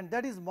 and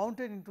that is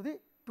mounted into the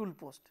tool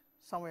post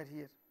somewhere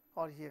here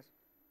or here.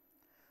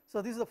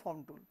 So, this is the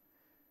form tool.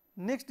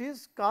 Next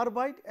is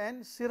carbide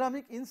and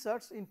ceramic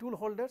inserts in tool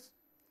holders,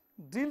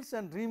 drills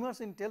and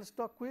reamers in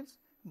tailstock wheels,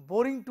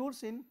 boring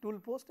tools in tool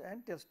post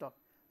and tailstock.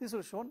 This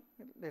will be shown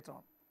later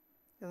on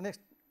in the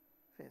next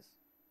phase.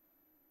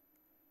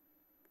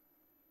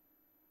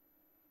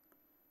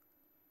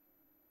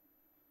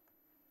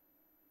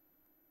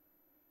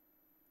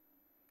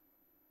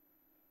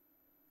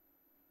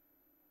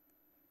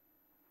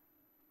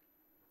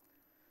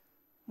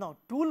 Now,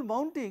 tool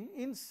mounting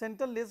in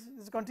central lathe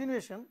is a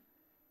continuation,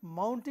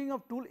 mounting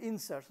of tool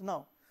inserts.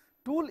 Now,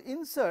 tool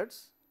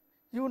inserts,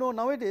 you know,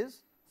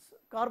 nowadays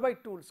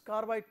carbide tools,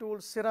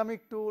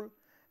 ceramic tool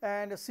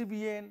and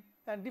CBN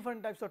and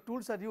different types of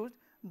tools are used.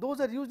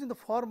 Those are used in the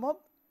form of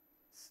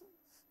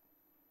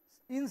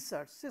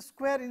inserts, say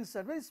square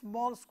insert, very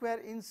small square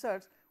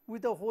inserts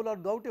with a hole or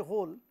without a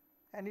hole,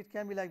 and it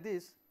can be like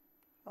this,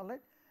 all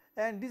right,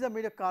 and these are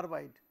made of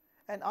carbide.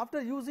 And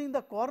after using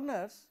the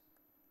corners,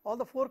 all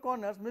the 4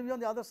 corners, maybe on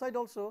the other side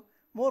also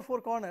more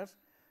 4 corners,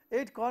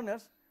 8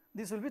 corners,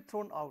 this will be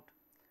thrown out.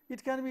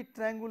 It can be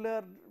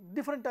triangular,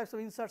 different types of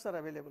inserts are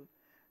available.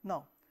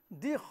 Now,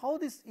 how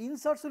these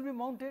inserts will be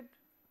mounted?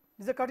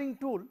 This is a cutting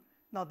tool.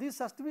 Now, this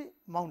has to be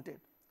mounted.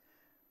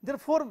 There are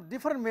 4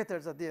 different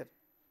methods are there.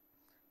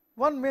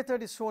 One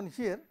method is shown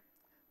here.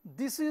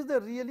 This is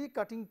the really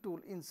cutting tool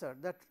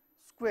insert, that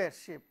square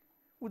shape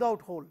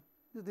without hole.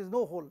 There is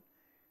no hole,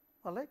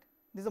 all right.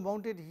 This is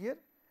mounted here,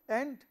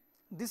 and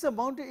this is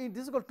mounted in,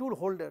 this is called tool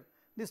holder.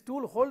 This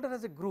tool holder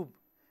has a groove.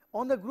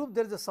 On the groove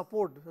there is a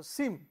support, a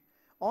seam.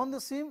 On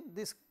the seam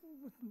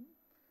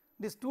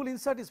this tool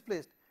insert is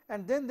placed,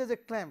 and then there is a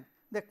clamp.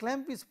 The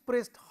clamp is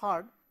pressed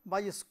hard by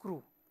a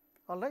screw,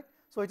 all right.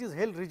 So, it is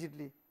held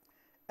rigidly.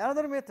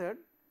 Another method,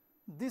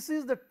 this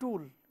is the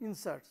tool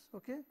inserts,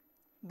 okay.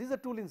 These are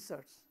tool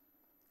inserts.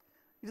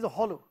 It is a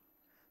hollow.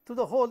 Through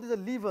the hole there is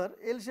a lever,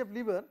 L-shaped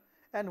lever,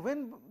 and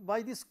when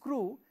by the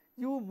screw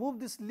you move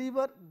this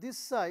lever this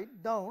side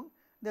down,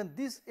 then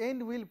this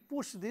end will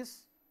push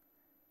this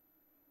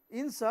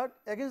insert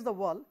against the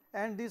wall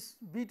and this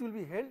bit will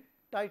be held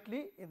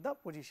tightly in the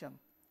position.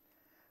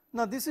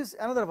 Now, this is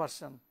another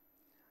version.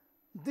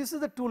 This is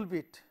the tool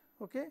bit,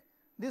 okay.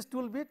 This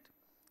tool bit,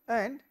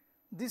 and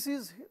this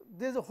is,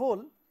 there is a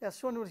hole as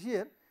shown over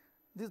here.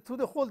 Through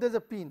the hole there is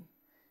a pin.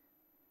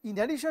 In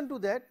addition to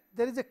that,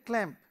 there is a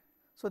clamp.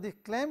 So, the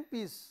clamp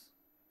is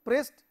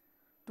pressed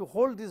to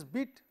hold this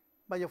bit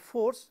by a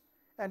force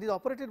and is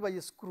operated by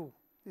a screw,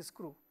 this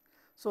screw.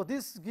 So,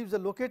 this gives a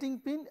locating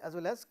pin as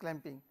well as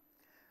clamping.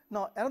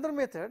 Now, another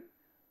method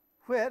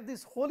where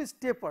this hole is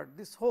tapered,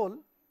 this hole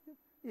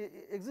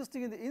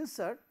existing in the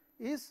insert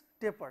is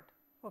tapered,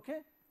 okay.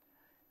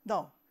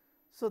 Now,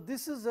 so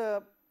this is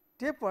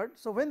tapered.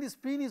 So, when this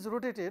pin is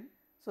rotated,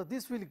 so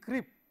this will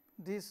grip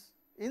this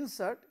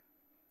insert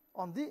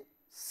on the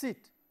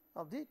seat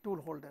of the tool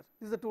holder.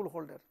 This is the tool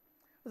holder,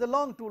 it is a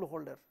long tool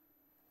holder.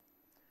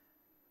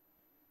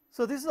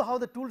 So, this is how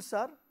the tools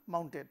are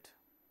mounted.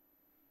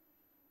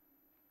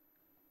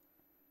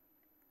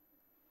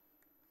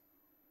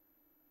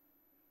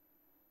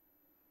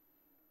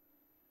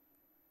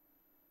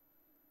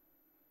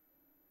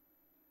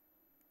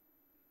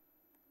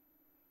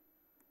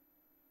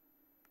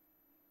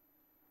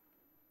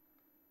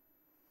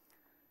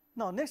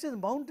 Now, next is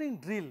mounting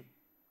drill.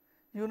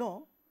 You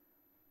know,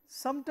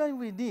 sometimes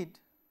we need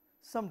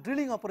some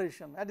drilling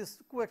operation, that is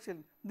coaxial.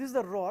 This is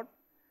the rod,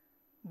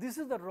 this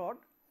is the rod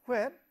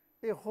where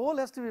a hole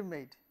has to be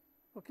made,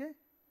 okay.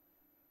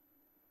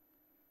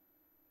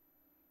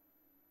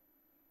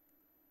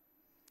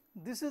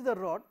 This is the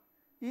rod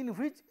in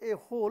which a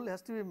hole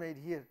has to be made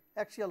here,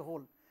 axial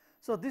hole.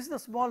 So, this is the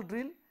small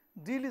drill,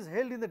 drill is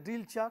held in the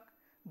drill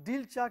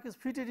chuck is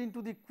fitted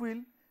into the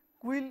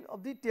quill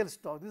of the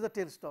tailstock. This is the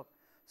tailstock.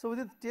 So,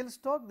 within the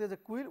tailstock there is a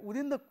quill,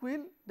 within the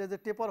quill there is a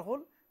taper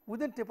hole,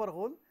 within taper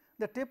hole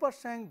the taper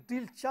shank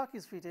drill chuck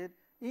is fitted,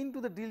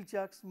 into the drill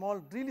chuck small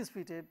drill is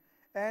fitted,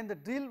 and the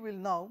drill will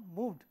now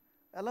moved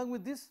along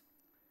with this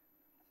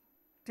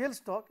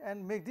tailstock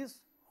and make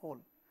this hole.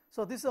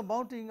 So, this is a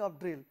mounting of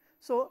drill.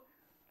 So,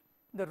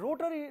 the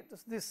rotary,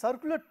 the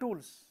circular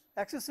tools,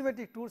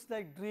 axisymmetric tools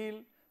like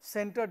drill,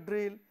 center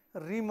drill,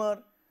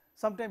 reamer,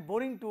 sometimes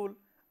boring tool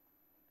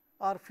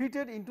are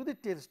fitted into the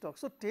tailstock.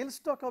 So,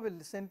 tailstock of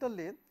a center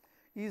lathe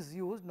is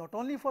used not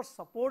only for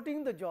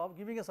supporting the job,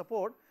 giving a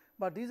support,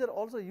 but these are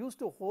also used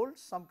to hold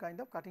some kind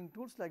of cutting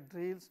tools like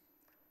drills,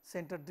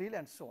 center drill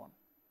and so on.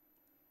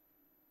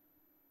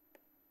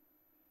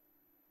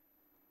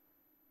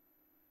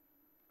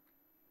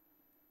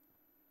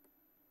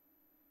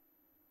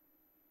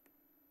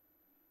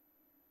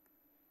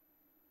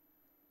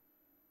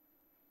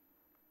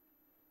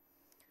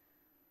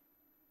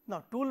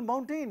 Now, tool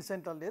mounting in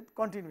central lathe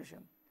continuation.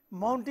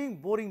 Mounting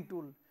boring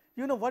tool.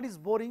 You know what is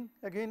boring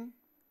again?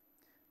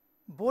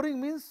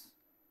 Boring means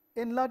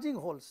enlarging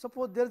holes.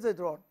 Suppose there is a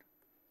rod,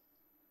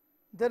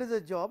 there is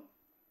a job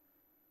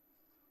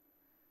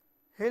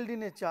held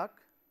in a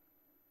chuck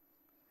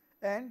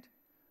and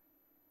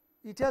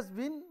it has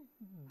been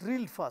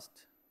drilled first,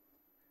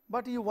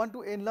 but you want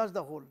to enlarge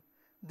the hole.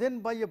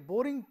 Then by a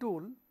boring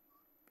tool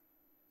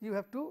you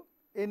have to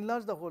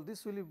enlarge the hole.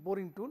 This will be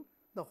boring tool,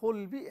 the hole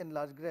will be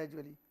enlarged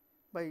gradually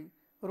by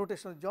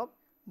rotational job.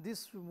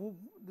 This tool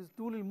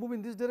will move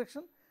in this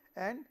direction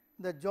and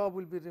the job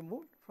will be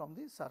removed from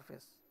the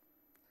surface.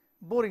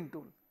 Boring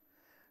tool.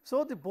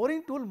 So, the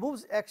boring tool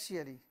moves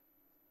axially.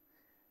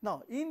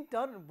 Now, in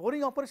turn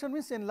boring operation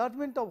means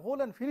enlargement of hole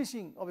and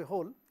finishing of a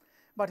hole,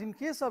 but in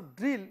case of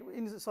drill,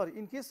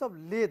 in case of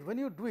lathe, when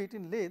you do it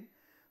in lathe,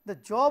 the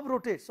job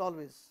rotates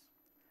always.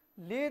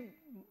 Lathe,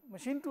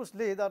 machine tools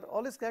lathe are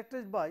always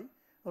characterized by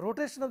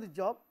rotation of the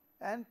job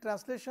and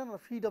translation or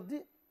feed of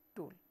the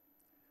tool.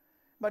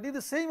 But if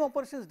the same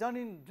operation is done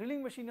in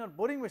drilling machine or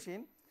boring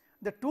machine,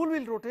 the tool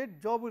will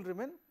rotate, job will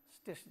remain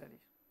stationary.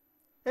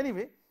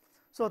 Anyway,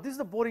 so this is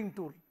the boring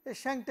tool, a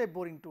shank type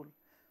boring tool.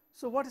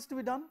 So, what is to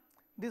be done?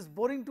 This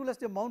boring tool has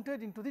to be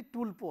mounted into the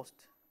tool post.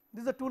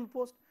 This is the tool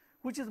post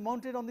which is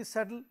mounted on the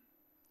saddle,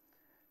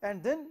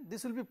 and then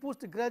this will be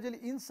pushed gradually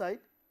inside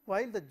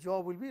while the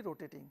job will be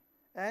rotating,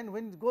 and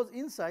when it goes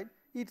inside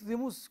it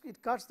removes,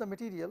 it cuts the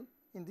material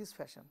in this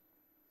fashion.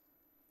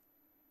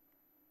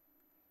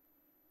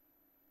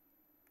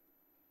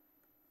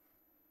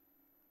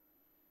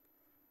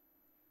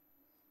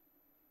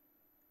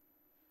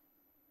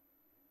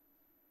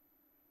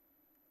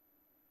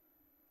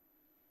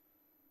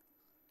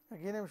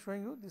 Again I am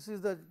showing you, this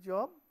is the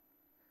job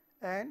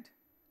and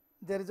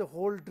there is a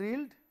hole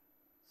drilled,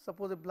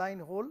 suppose a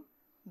blind hole,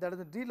 that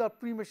is a drill or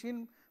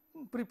pre-machine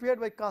prepared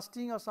by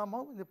casting or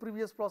somehow in the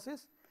previous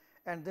process,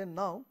 and then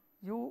now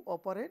you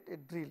operate a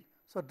drill.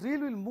 So,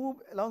 drill will move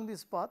along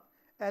this path,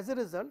 as a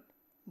result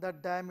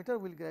that diameter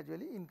will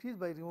gradually increase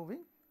by removing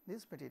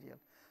this material.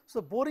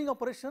 So, boring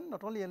operation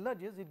not only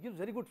enlarges, it gives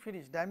very good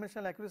finish,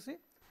 dimensional accuracy,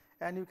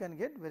 and you can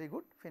get very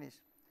good finish.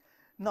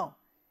 Now,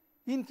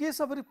 in case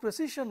of very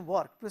precision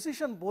work,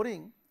 precision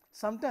boring,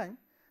 sometime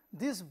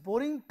this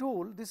boring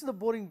tool, this is the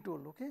boring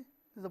tool, okay,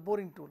 this is the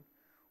boring tool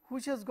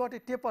which has got a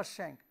taper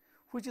shank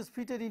which is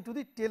fitted into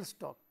the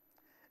tailstock,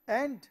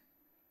 and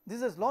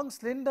this is long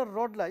slender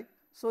rod like.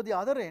 So, the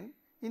other end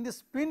in the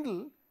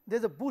spindle there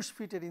is a bush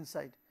fitted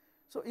inside.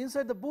 So,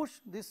 inside the bush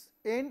this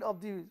end of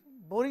the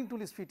boring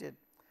tool is fitted,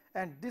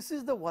 and this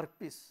is the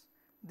workpiece,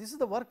 this is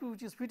the workpiece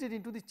which is fitted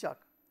into the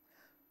chuck.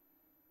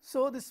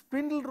 So, the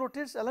spindle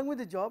rotates along with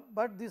the job,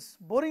 but this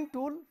boring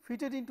tool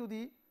fitted into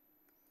the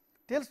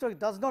tailstock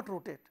does not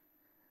rotate.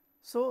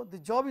 So, the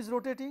job is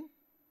rotating,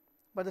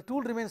 but the tool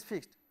remains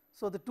fixed.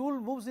 So, the tool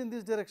moves in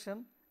this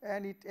direction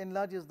and it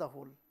enlarges the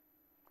hole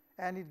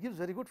and it gives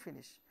very good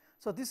finish.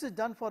 So, this is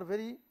done for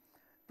very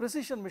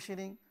precision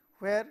machining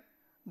where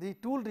the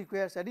tool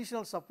requires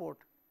additional support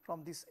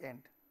from this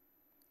end.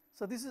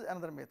 So, this is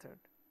another method.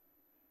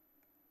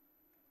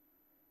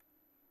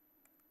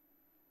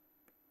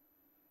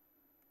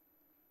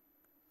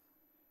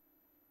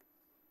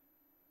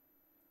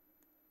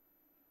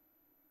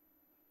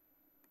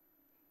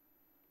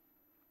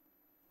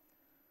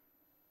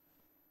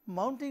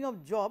 Mounting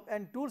of job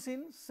and tools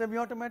in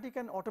semi-automatic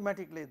and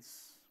automatic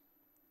lathes.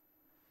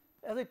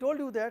 As I told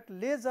you that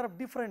lathes are of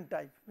different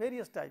type,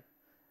 various type.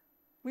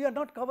 We are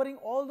not covering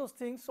all those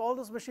things, all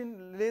those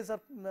machine lathes are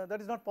that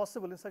is not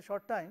possible in such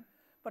short time,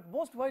 but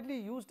most widely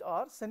used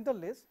are central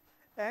lathes,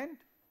 and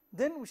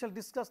then we shall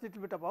discuss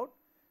little bit about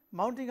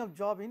mounting of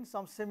job in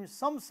some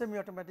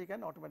semi-automatic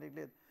and automatic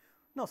lathe.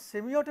 Now,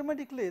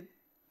 semi-automatic lathe,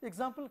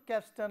 example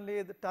capstan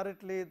lathe,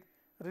 turret lathe,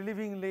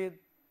 relieving lathe,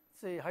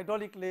 say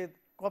hydraulic lathe,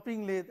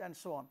 copying lathe and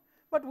so on,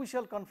 but we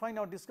shall confine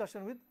our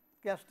discussion with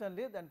capstan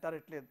lathe and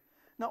turret lathe.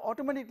 Now,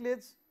 automatic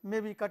lathes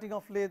may be cutting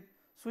off lathe,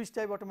 switch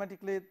type automatic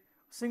lathe,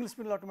 single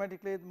spindle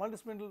automatic lathe, multi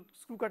spindle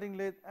screw cutting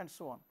lathe and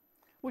so on.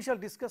 We shall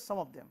discuss some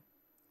of them.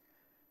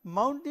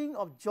 Mounting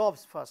of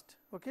jobs first.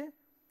 Okay.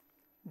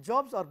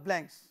 Jobs are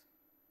blanks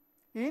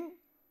in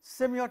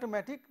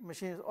semi-automatic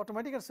machines,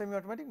 automatic and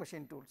semi-automatic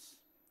machine tools.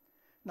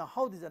 Now,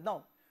 how these are?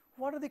 Now,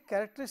 what are the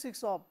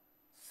characteristics of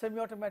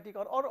semi-automatic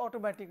or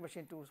automatic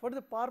machine tools? What is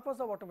the purpose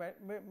of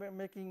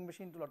making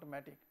machine tool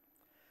automatic?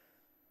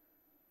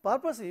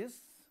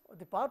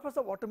 The purpose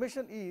of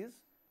automation is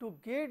to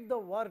get the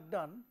work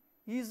done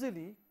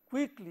easily,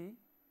 quickly,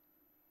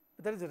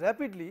 that is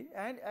rapidly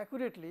and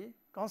accurately,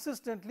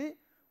 consistently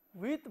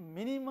with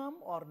minimum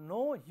or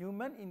no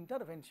human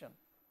intervention.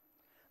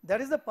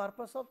 That is the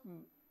purpose of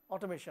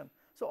automation.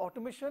 So,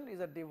 automation is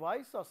a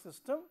device or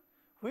system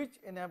which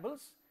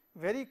enables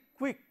very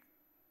quick,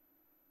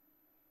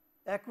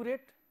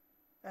 accurate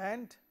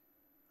and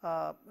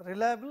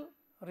reliable,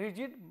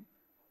 rigid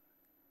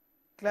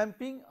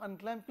clamping,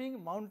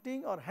 unclamping,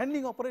 mounting or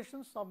handling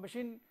operations of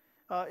machine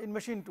in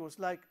machine tools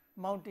like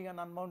mounting and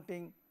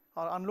unmounting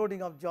or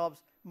unloading of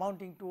jobs,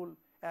 mounting tool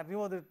and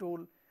remove the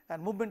tool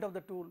and movement of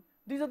the tool.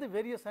 These are the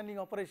various handling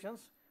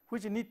operations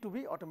which need to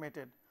be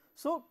automated.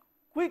 So,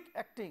 quick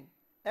acting,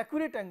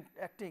 accurate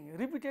acting,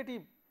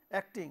 repetitive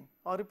acting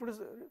or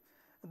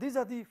these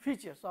are the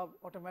features of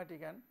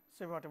automatic and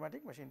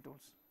semi-automatic machine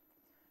tools.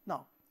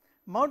 Now,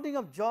 mounting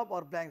of job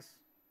or blanks,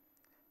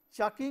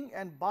 chucking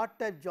and bar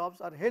type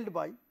jobs are held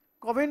by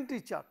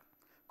Coventry chuck.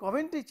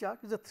 Coventry chuck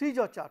is a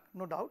 3-jaw chuck,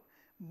 no doubt,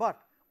 but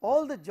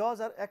all the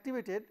jaws are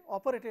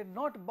operated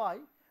not by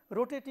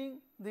rotating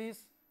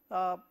this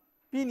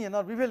pinion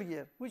or bevel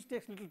gear, which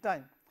takes little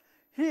time.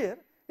 Here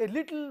a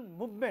little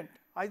movement,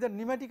 either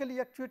pneumatically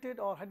actuated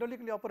or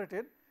hydraulically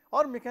operated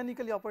or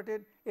mechanically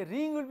operated, a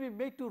ring will be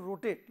made to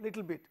rotate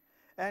little bit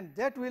and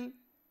that will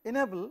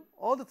enable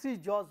all the 3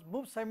 jaws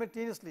move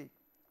simultaneously,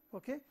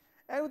 okay,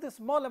 and with a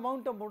small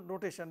amount of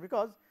rotation,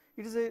 because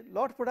it is a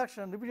lot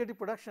production, repetitive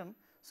production.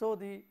 So,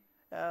 the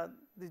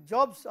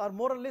jobs are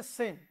more or less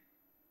same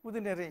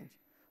within a range.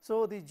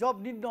 So, the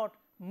job need not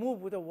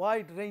move with a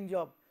wide range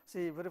of,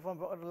 say,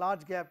 from a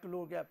large gap to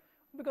low gap,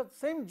 because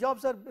same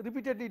jobs are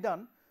repeatedly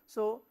done.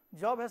 So,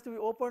 job has to be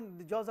opened,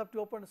 the jaws have to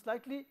open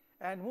slightly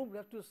and move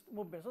have to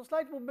movement. So,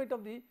 slight movement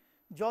of the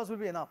jaws will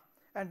be enough,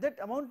 and that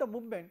amount of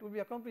movement will be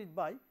accompanied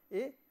by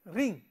a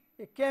ring,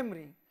 a cam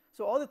ring.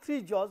 So, all the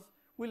 3 jaws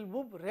will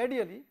move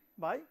radially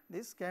by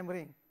this cam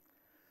ring.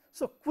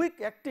 So,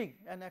 quick acting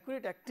and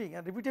accurate acting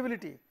and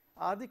repeatability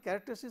are the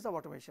characteristics of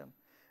automation.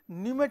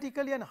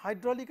 Pneumatically and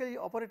hydraulically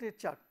operated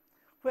chuck,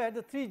 where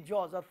the 3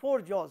 jaws or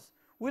 4 jaws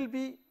will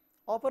be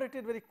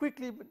operated very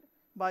quickly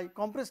by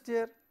compressed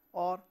air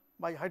or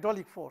by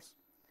hydraulic force.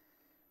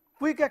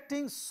 Quick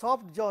acting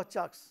soft jaw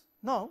chucks.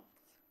 Now,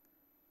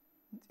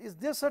 is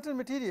there certain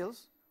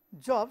materials,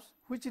 jobs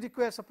which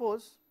require,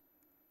 suppose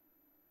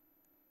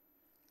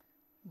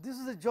this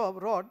is a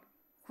job rod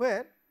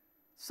where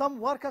some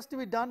work has to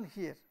be done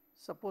here,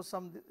 suppose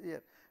some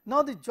here.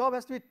 Now, the job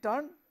has to be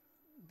turned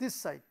this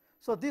side.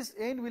 So, this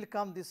end will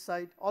come this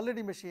side,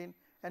 already machined,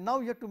 and now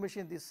you have to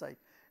machine this side.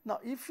 Now,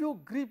 if you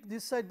grip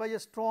this side by a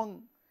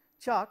strong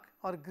chuck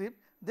or grip,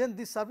 then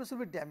this surface will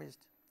be damaged.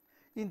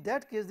 In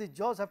that case, the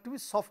jaws have to be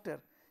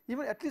softer,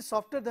 even at least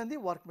softer than the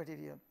work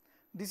material.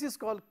 This is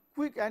called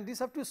quick, and this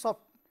have to be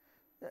soft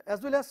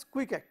as well as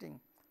quick acting.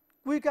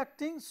 Quick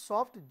acting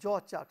soft jaw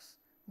chucks,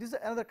 this is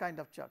another kind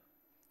of chuck.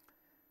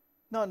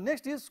 Now,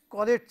 next is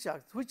collet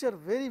chucks, which are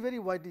very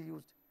widely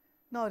used.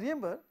 Now,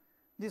 remember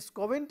this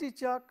Coventry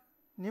chuck,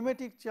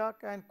 pneumatic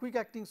chuck and quick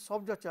acting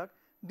soft jaw chuck,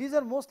 these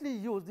are mostly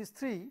used, these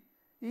 3,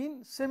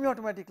 in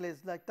semi-automatic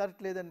lathes like turret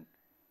lathe and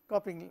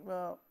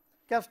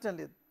capstan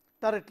lathe,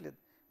 turret lathe.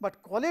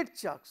 But collet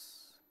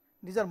chucks,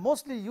 these are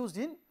mostly used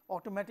in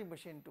automatic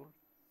machine tool,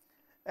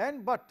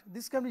 and but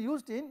this can be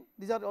used in,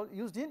 these are all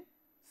used in,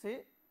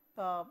 say,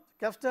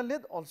 capstan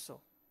lathe also,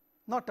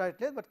 not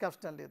turret lathe, but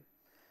capstan lathe,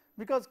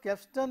 because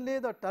capstan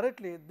lathe or turret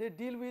lathe, they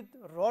deal with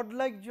rod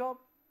like job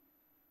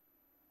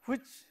which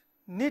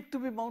need to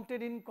be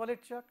mounted in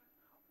collet chuck,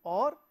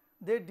 or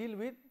they deal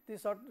with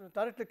this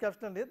turret lathe,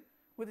 capstan lathe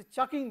with a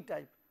chucking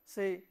type,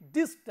 say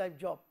disc type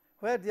job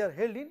where they are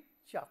held in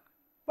chuck,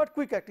 but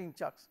quick acting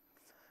chucks.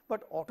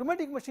 But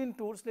automatic machine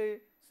tools,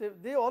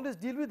 they always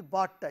deal with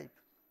bar type,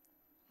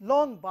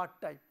 long bar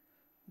type,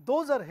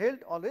 those are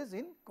held always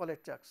in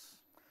collet chucks.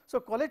 So,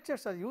 collet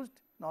chucks are used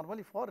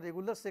normally for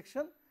regular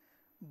section,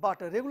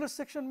 but a regular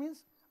section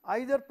means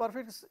either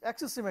perfect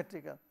axis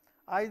symmetrical,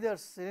 either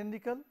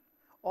cylindrical,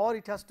 or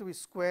it has to be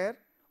square,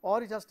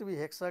 or it has to be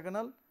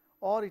hexagonal,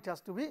 or it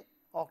has to be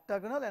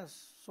octagonal, and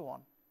so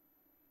on.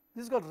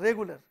 This is called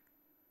regular,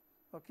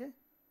 okay,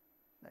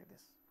 like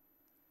this.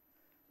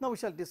 Now, we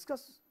shall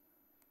discuss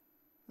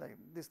like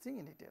this thing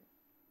in detail.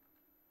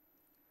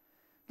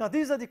 Now,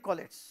 these are the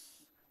collets.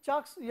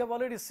 Chucks you have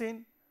already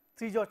seen,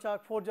 3-jaw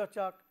chuck, 4-jaw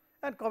chuck,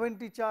 and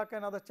Coventry chuck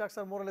and other chucks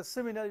are more or less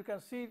similar. You can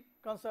see,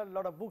 consult, a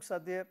lot of books are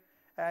there,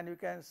 and you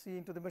can see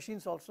into the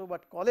machines also,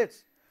 but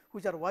collets,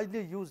 which are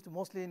widely used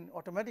mostly in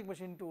automatic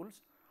machine tools,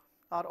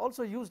 are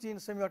also used in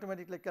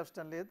semi-automatic like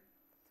capstan lathe.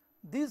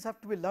 These have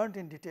to be learnt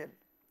in detail.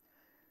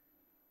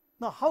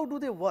 Now, how do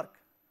they work?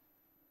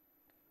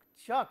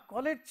 chuck,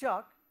 collet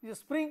chuck is a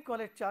spring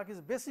collet chuck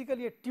is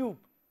basically a tube.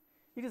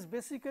 It is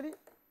basically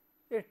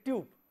a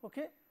tube.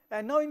 Okay.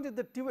 And now into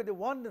the tube at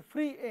the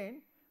free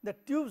end, the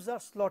tubes are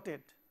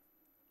slotted,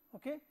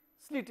 okay,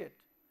 slitted,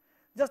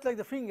 just like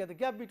the finger, the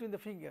gap between the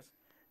fingers.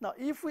 Now,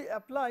 if we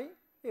apply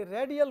a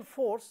radial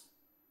force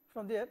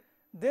from there,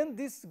 then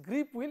this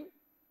grip will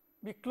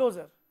be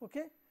closer.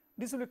 Okay.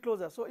 This will be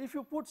closer. So, if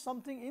you put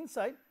something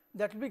inside,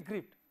 that will be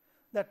gripped.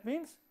 That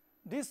means,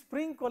 this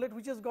spring collet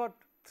which has got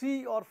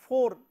 3 or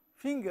 4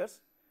 fingers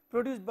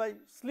produced by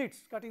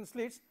slits, cutting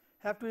slits,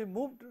 have to be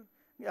moved,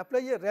 apply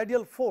a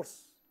radial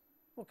force,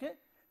 okay,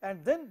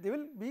 and then they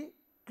will be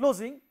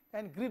closing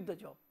and grip the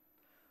job.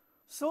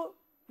 So,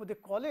 the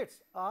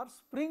collets are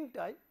spring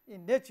type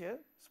in nature,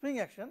 spring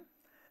action,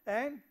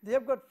 and they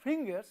have got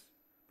fingers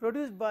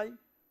produced by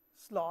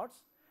slots,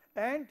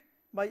 and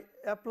by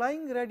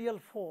applying radial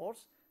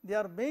force they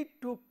are made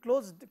to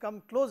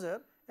come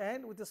closer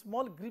and with a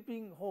small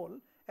gripping hole,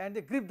 and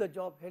they grip the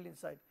job held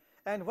inside,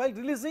 and while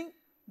releasing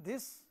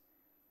this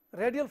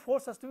radial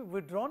force has to be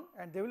withdrawn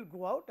and they will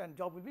go out and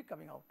job will be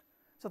coming out.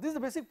 So, this is the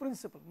basic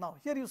principle. Now,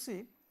 here you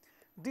see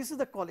this is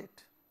the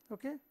collet.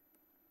 Okay.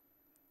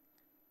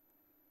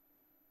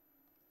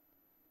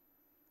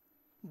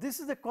 This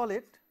is the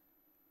collet,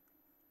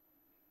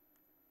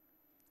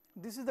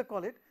 this is the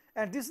collet,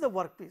 and this is the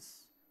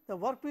workpiece. The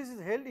workpiece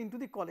is held into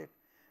the collet.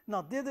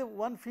 Now, there the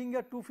 1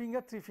 finger, 2 finger,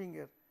 3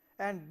 finger,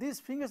 and these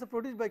fingers are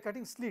produced by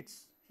cutting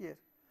slits here.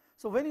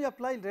 So, when you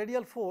apply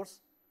radial force,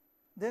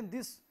 then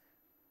this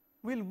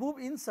will move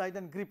inside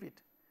and grip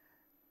it.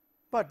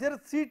 But there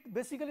are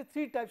basically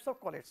 3 types of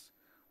collets.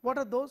 What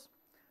are those?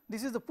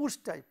 This is the push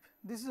type.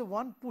 This is a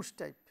one push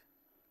type.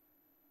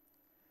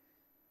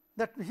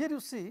 That here you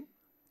see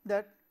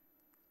that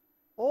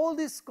all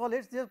these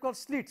collets, they are called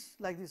slits,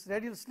 like this,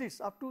 radial slits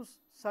up to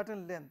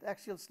certain length,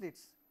 axial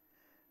slits,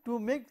 to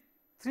make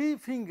 3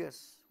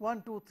 fingers,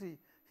 1, 2, 3.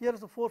 Here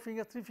also 4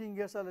 fingers, 3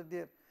 fingers are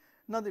there.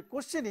 Now, the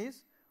question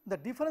is, the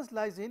difference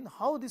lies in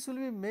how this will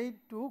be made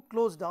to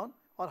close down,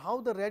 or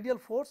how the radial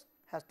force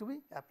has to be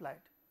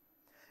applied.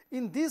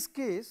 In this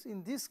case,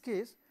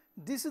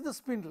 this is the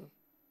spindle.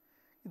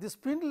 The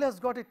spindle has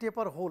got a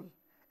taper hole,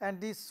 and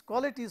this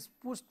collet is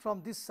pushed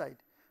from this side.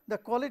 The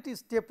collet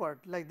is tapered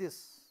like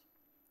this.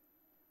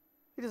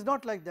 It is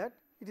not like that,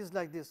 it is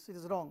like this, it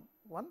is wrong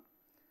one.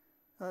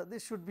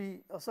 This should be,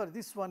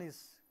 this one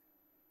is,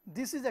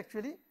 this is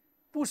actually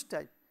push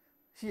type.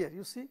 Here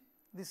you see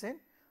this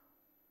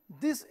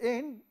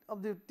end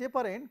of the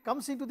taper end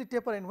comes into the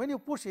taper end. When you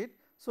push it,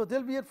 so there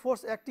will be a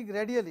force acting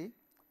radially,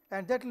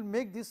 and that will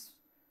make this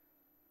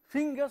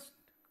fingers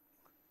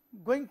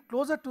going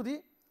closer to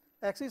the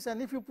axis,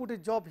 and if you put a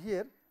job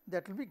here,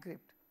 that will be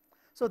gripped.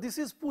 So, this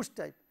is push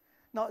type.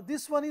 Now,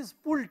 this one is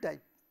pull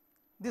type,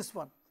 this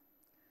one.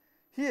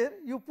 Here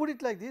you put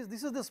it like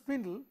this is the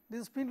spindle,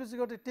 this spindle has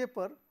got a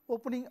taper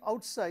opening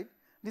outside,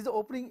 this is the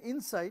opening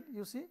inside,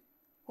 you see,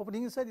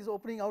 opening inside is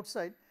opening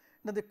outside.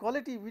 Now, the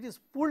collet, if it is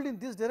pulled in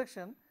this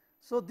direction,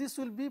 so this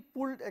will be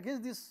pulled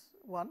against this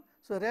one.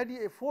 So,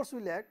 a force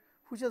will act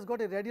which has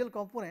got a radial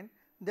component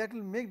that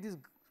will make these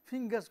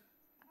fingers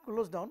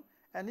close down,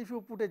 and if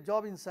you put a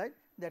job inside,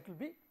 that will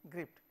be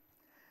gripped.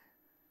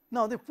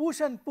 Now, the push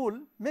and pull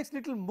makes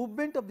little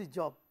movement of the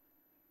job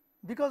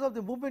because of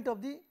the movement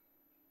of the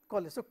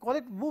collet. So,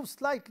 collet moves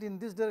slightly in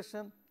this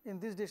direction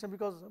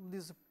because of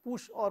this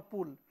push or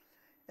pull.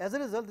 As a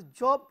result, the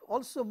job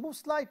also moves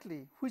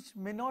slightly, which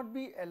may not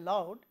be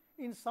allowed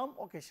in some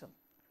occasion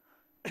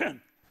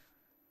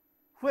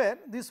where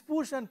this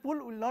push and pull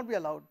will not be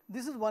allowed.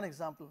 This is one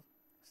example.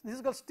 This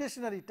is called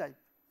stationary type.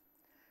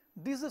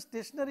 This is a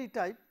stationary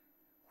type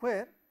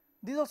where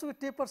this is also a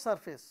taper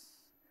surface.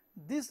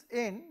 This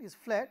end is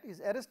flat,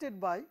 is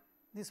arrested by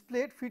this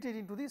plate fitted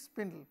into the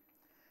spindle.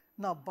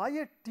 Now, by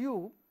a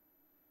tube,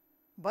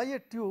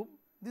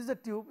 this is a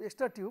tube,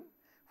 extra tube,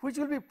 which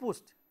will be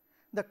pushed.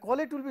 The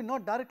collet will be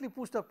not directly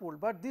pushed or pulled,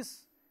 but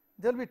this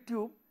there will be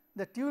tube,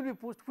 the tube will be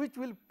pushed, which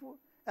will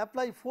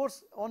apply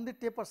force on the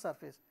taper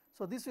surface.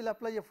 So, this will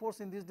apply a force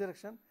in this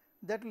direction,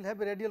 that will have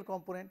a radial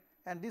component,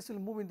 and this will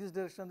move in this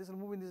direction, this will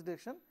move in this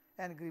direction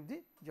and grip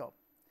the job.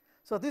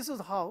 So, this is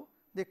how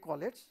the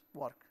collets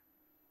work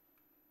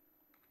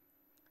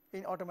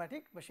in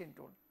automatic machine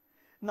tool.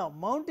 Now,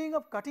 mounting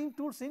of cutting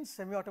tools in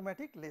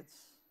semi-automatic lathes,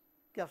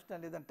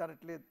 capstan lathe and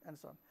turret lathe and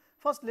so on.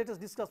 First, let us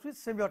discuss with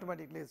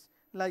semi-automatic lathes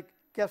like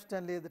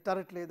capstan lathe, the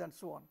turret lathe and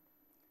so on.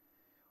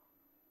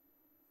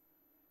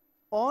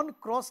 On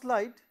cross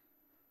slide,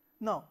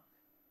 now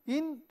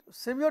in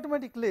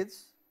semi-automatic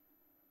lathes,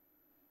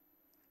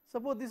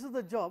 suppose this is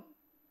the job,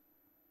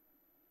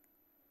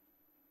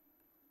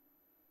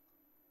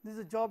 this is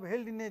a job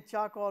held in a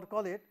chuck or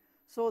collet.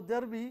 So,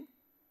 there will be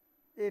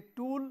a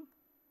tool,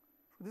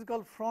 this is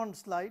called front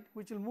slide,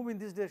 which will move in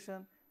this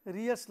direction,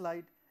 rear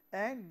slide,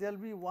 and there will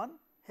be one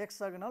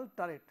hexagonal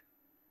turret,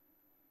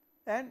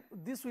 and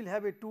this will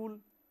have a tool.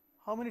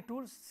 How many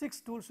tools?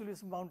 6 tools will be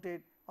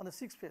mounted on the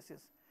 6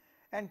 faces,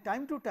 and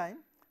time to time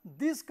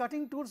these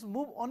cutting tools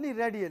move only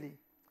radially.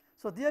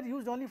 So, they are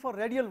used only for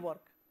radial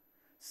work,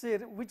 say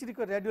which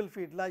require radial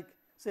feed, like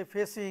say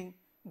facing,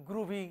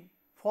 grooving,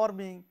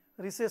 forming,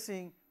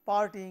 recessing,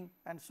 parting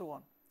and so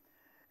on.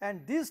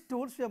 And these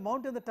tools we have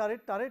mounted in the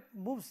turret, turret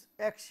moves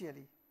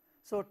axially.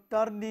 So,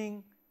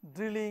 turning,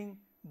 drilling,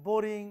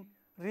 boring,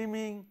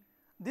 reaming,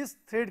 this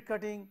thread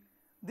cutting,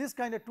 this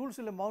kind of tools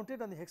will be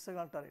mounted on the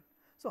hexagonal turret.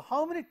 So,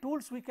 how many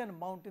tools we can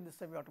mount in the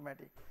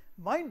semi-automatic?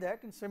 Mind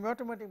that in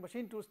semi-automatic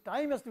machine tools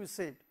time has to be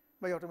saved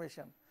by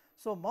automation.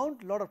 So,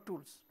 mount lot of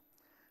tools.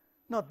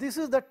 Now, this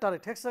is the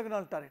turret,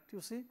 hexagonal turret,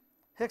 you see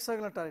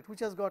hexagonal turret which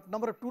has got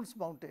number of tools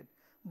mounted.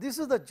 This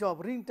is the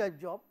job, ring type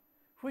job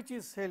which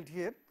is held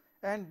here,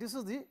 and this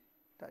is the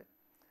turret,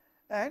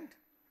 and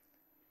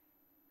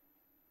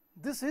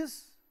this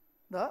is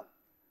the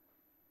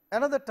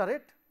another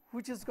turret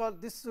which is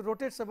called, this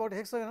rotates about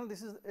hexagonal,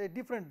 this is a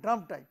different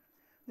drum type.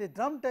 The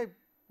drum type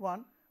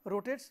one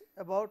rotates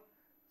about,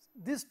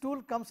 this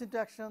tool comes into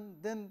action,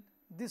 then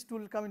this tool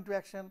will come into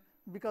action.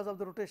 Because of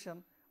the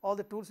rotation all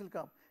the tools will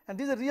come, and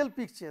this is a real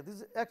picture, this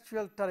is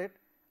actual turret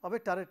of a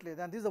turret lathe,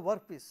 and this is the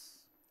workpiece.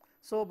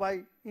 So,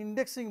 by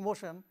indexing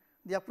motion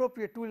the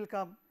appropriate tool will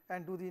come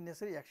and do the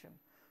necessary action.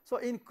 So,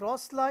 in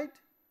cross slide,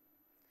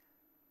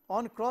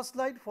 on cross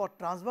slide for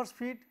transverse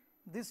feed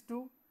these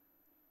two,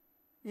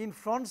 in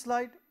front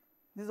slide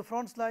this is the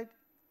front slide,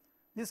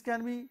 this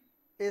can be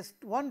a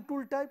one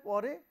tool type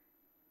or a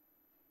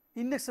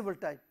indexable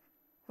type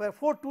where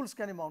 4 tools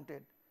can be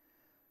mounted.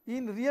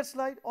 In rear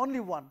slide only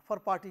one for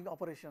parting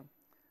operation.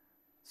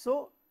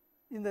 So,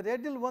 in the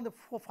radial one the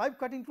 5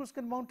 cutting tools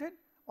can be mounted,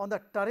 on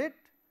the turret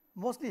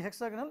mostly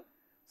hexagonal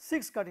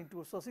 6 cutting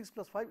tools. So, 6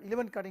 plus 5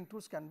 11 cutting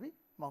tools can be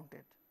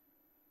mounted.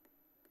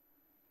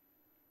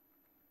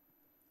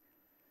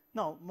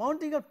 Now,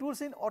 mounting of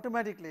tools in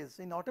automatic lathes.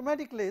 In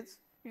automatic lathes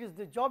it is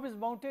the job is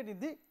mounted in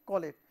the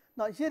collet.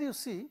 Now, here you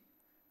see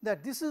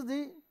that this is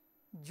the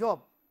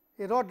job,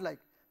 a rod like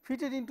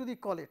fitted into the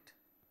collet,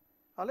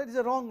 alright, is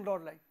a wrong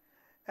rod like,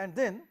 and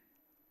then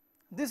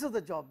this is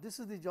the job, this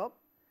is the job,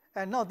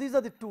 and now these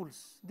are the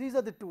tools,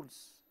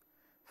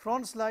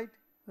 front slide,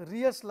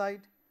 rear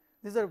slide,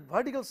 these are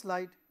vertical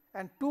slide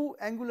and 2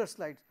 angular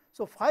slides.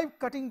 So, 5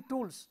 cutting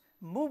tools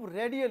move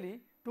radially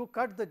to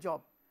cut the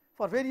job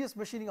for various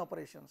machining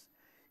operations.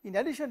 In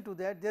addition to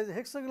that, there is a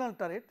hexagonal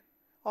turret,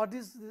 or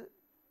this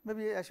may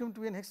be assumed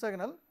to be an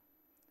hexagonal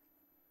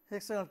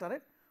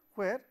turret,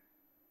 where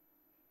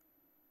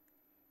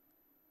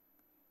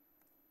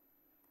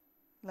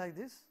like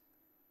this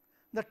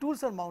the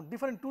tools are mounted,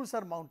 different tools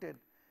are mounted,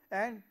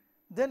 and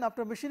then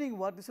after machining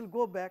work this will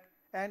go back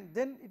and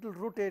then it will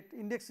rotate,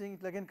 indexing,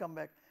 it will again come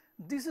back.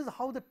 This is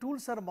how the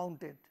tools are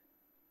mounted.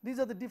 These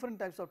are the different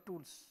types of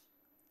tools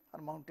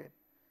are mounted,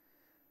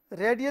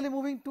 radially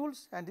moving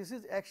tools, and this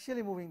is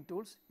axially moving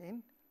tools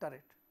in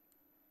turret.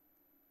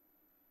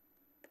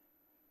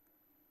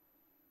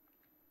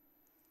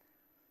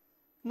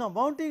 Now,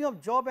 mounting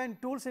of job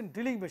and tools in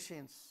drilling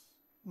machines,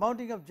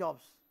 mounting of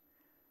jobs.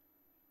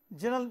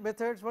 General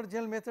methods, what are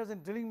general methods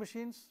in drilling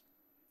machines?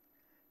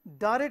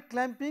 Direct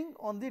clamping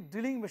on the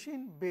drilling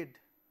machine bed.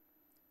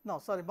 Now,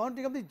 sorry,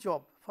 mounting of the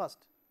job first.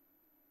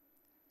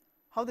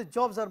 How the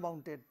jobs are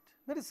mounted?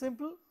 Very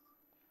simple.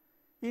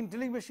 In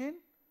drilling machine,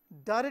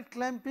 direct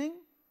clamping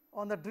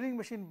on the drilling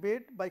machine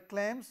bed by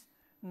clamps,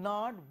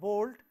 nut,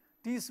 bolt,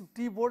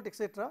 T-bolt,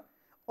 etc.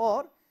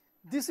 Or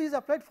this is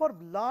applied for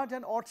large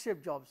and odd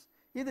shaped jobs.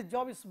 If the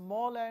job is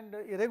small and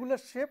irregular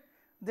shape,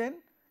 then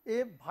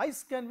a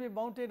vice can be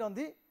mounted on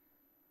the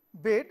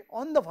bed.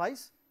 On the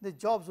vice the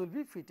jobs will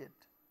be fitted,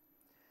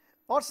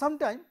 or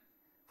sometime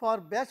for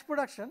batch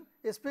production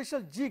a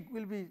special jig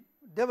will be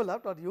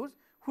developed or used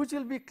which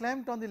will be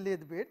clamped on the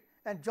lathe bed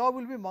and job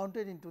will be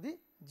mounted into the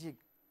jig.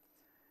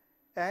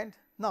 And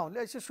now,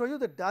 let us show you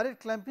the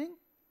direct clamping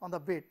on the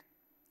bed.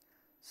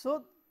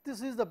 So,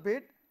 this is the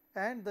bed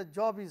and the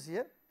job is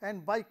here,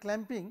 and by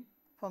clamping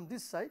from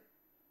this side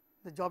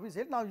the job is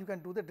here. Now, you can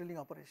do the drilling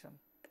operation.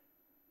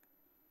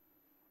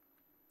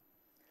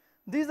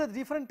 These are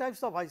different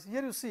types of vice.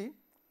 Here you see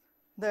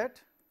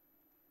that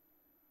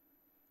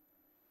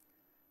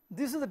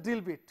this is the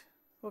drill bit,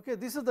 okay,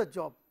 this is the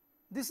job,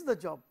 this is the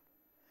job.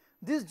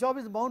 This job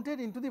is mounted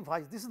into the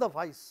vice, this is the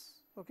vice,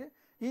 okay.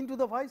 Into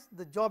the vice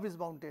the job is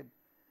mounted,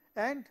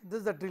 and this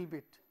is the drill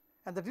bit,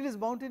 and the drill is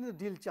mounted in the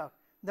drill chuck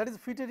that is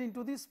fitted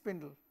into the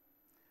spindle.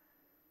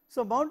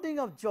 So, mounting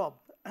of job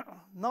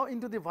now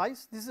into the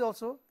vice, this is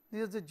also,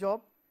 this is the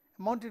job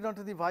mounted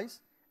onto the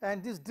vice,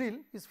 and this drill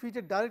is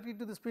fitted directly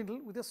to the spindle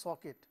with a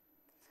socket.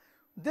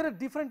 There are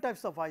different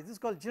types of vice. This is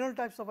called general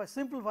types of vice.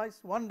 Simple vice,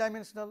 one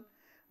dimensional.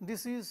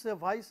 This is a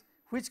vice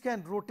which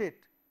can rotate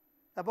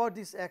about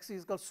this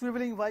axis, called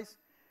swiveling vice,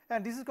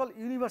 and this is called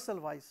universal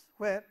vice,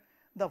 where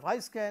the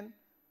vice can,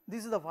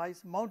 this is the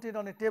vice mounted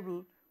on a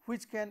table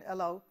which can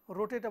allow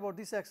rotate about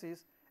this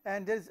axis,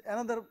 and there is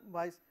another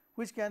vice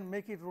which can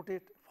make it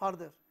rotate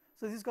further.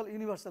 So, this is called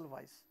universal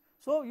vice.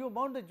 So, you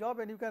mount the job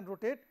and you can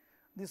rotate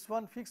this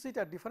one, fix it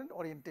at different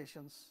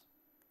orientations.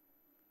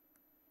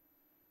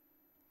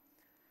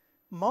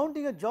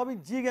 Mounting a job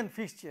in jig and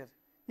fixture.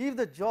 If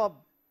the job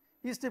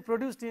is to be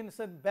produced in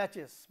certain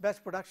batches,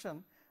 batch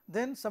production,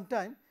 then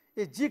sometime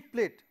a jig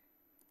plate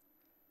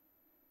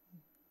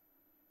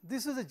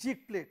this is a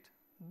jig plate,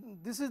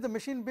 this is the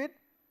machine bed,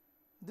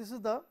 this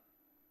is the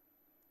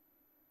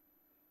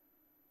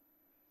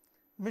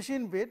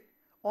machine bed,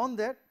 on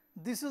that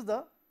this is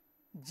the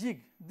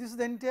jig, this is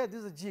the entire,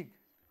 this is the jig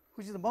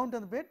which is the mount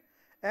on the bed,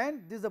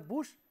 and this is the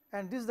bush,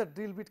 and this is the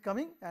drill bit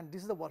coming, and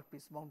this is the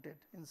workpiece mounted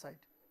inside.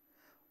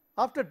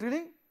 After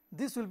drilling,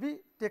 this will be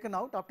taken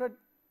out after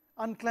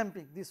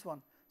unclamping this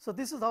one. So,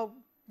 this is how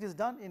it is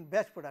done in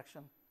batch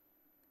production.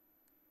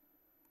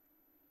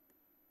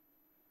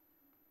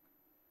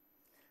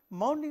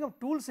 Mounting of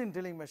tools in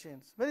drilling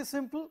machines, very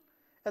simple,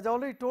 as I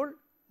already told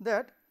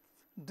that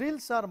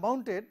drills are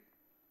mounted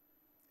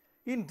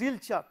in drill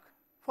chuck.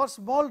 For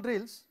small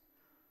drills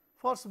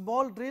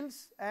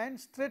and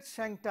straight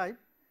shank type,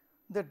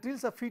 the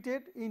drills are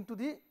fitted into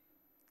the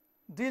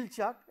drill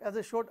chuck as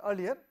I showed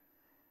earlier.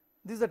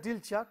 This is a drill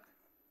chuck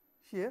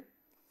here,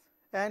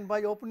 and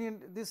by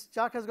opening this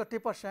chuck has got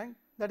taper shank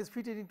that is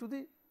fitted into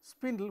the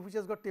spindle which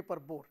has got taper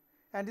bore,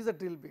 and this is a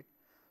drill bit.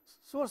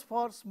 So,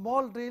 for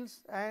small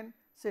drills and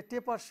say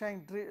taper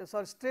shank drill,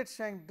 straight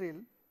shank drill,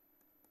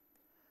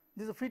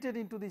 this is fitted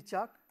into the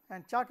chuck,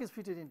 and chuck is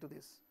fitted into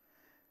this.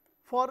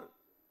 For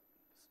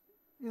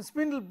in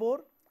spindle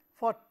bore,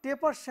 for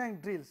taper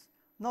shank drills,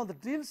 now the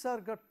drills are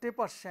got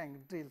taper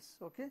shank drills.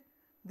 Okay,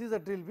 these are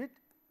drill bit,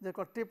 they are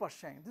called taper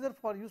shank. These are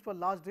for used for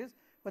large drills,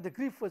 but the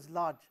grip was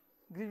large,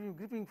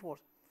 gripping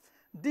force.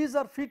 These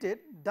are fitted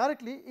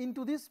directly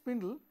into the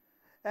spindle,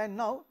 and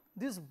now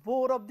this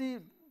bore of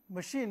the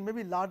machine may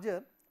be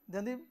larger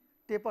than the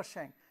taper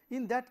shank.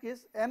 In that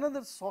case,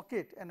 another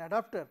socket, an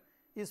adapter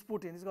is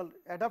put in, it is called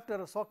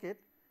adapter or socket,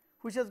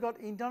 which has got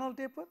internal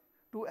taper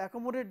to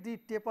accommodate the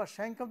taper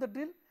shank of the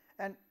drill,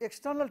 and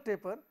external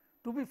taper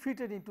to be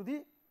fitted into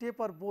the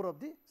taper bore of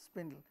the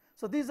spindle.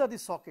 So, these are the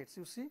sockets,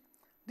 you see,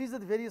 these are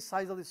the various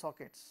size of the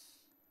sockets,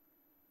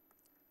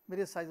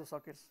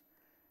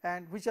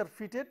 and which are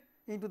fitted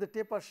into the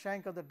taper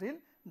shank of the drill,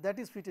 that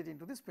is fitted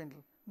into the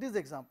spindle. This is the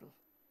example.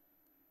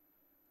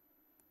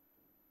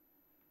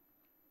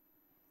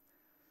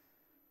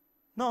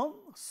 Now,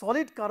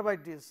 solid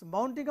carbide drills,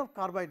 mounting of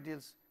carbide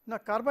drills. Now,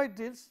 carbide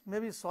drills may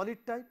be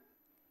solid type,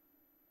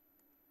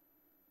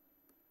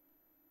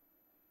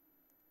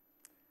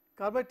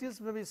 carbide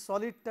drills may be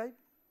solid type,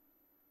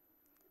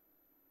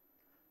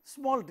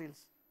 small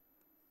drills,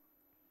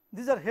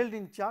 these are held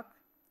in chuck,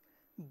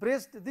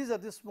 braced, these are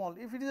the small.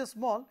 If it is a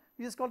small,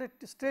 it is called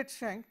a straight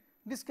shank,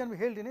 this can be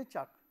held in a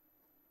chuck.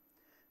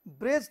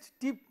 Braced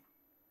tip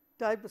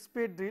type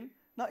spade drill.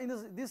 Now,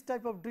 in this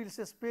type of drill is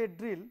a spade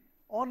drill,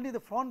 only the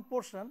front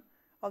portion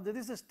of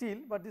this is steel,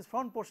 but this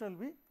front portion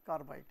will be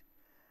carbide,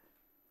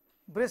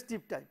 braced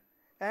tip type,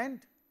 and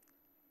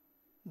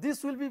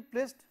this will be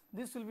placed,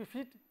 this will be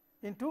fit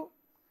into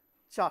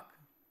chuck.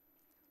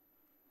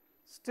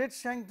 Straight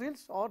shank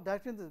drills or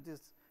directly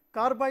this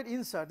carbide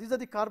insert, these are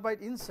the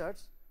carbide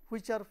inserts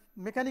which are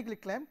mechanically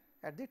clamped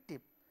at the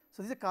tip.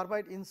 So, these are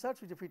carbide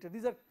inserts which are fitted,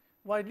 these are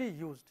widely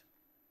used.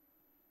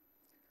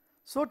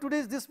 So, today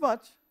is this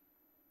much.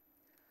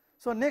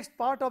 So, next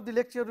part of the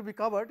lecture will be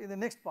covered in the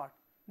next part,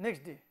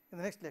 next day, in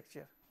the next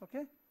lecture.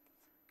 Okay.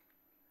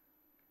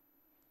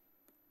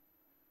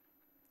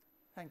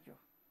 Thank you.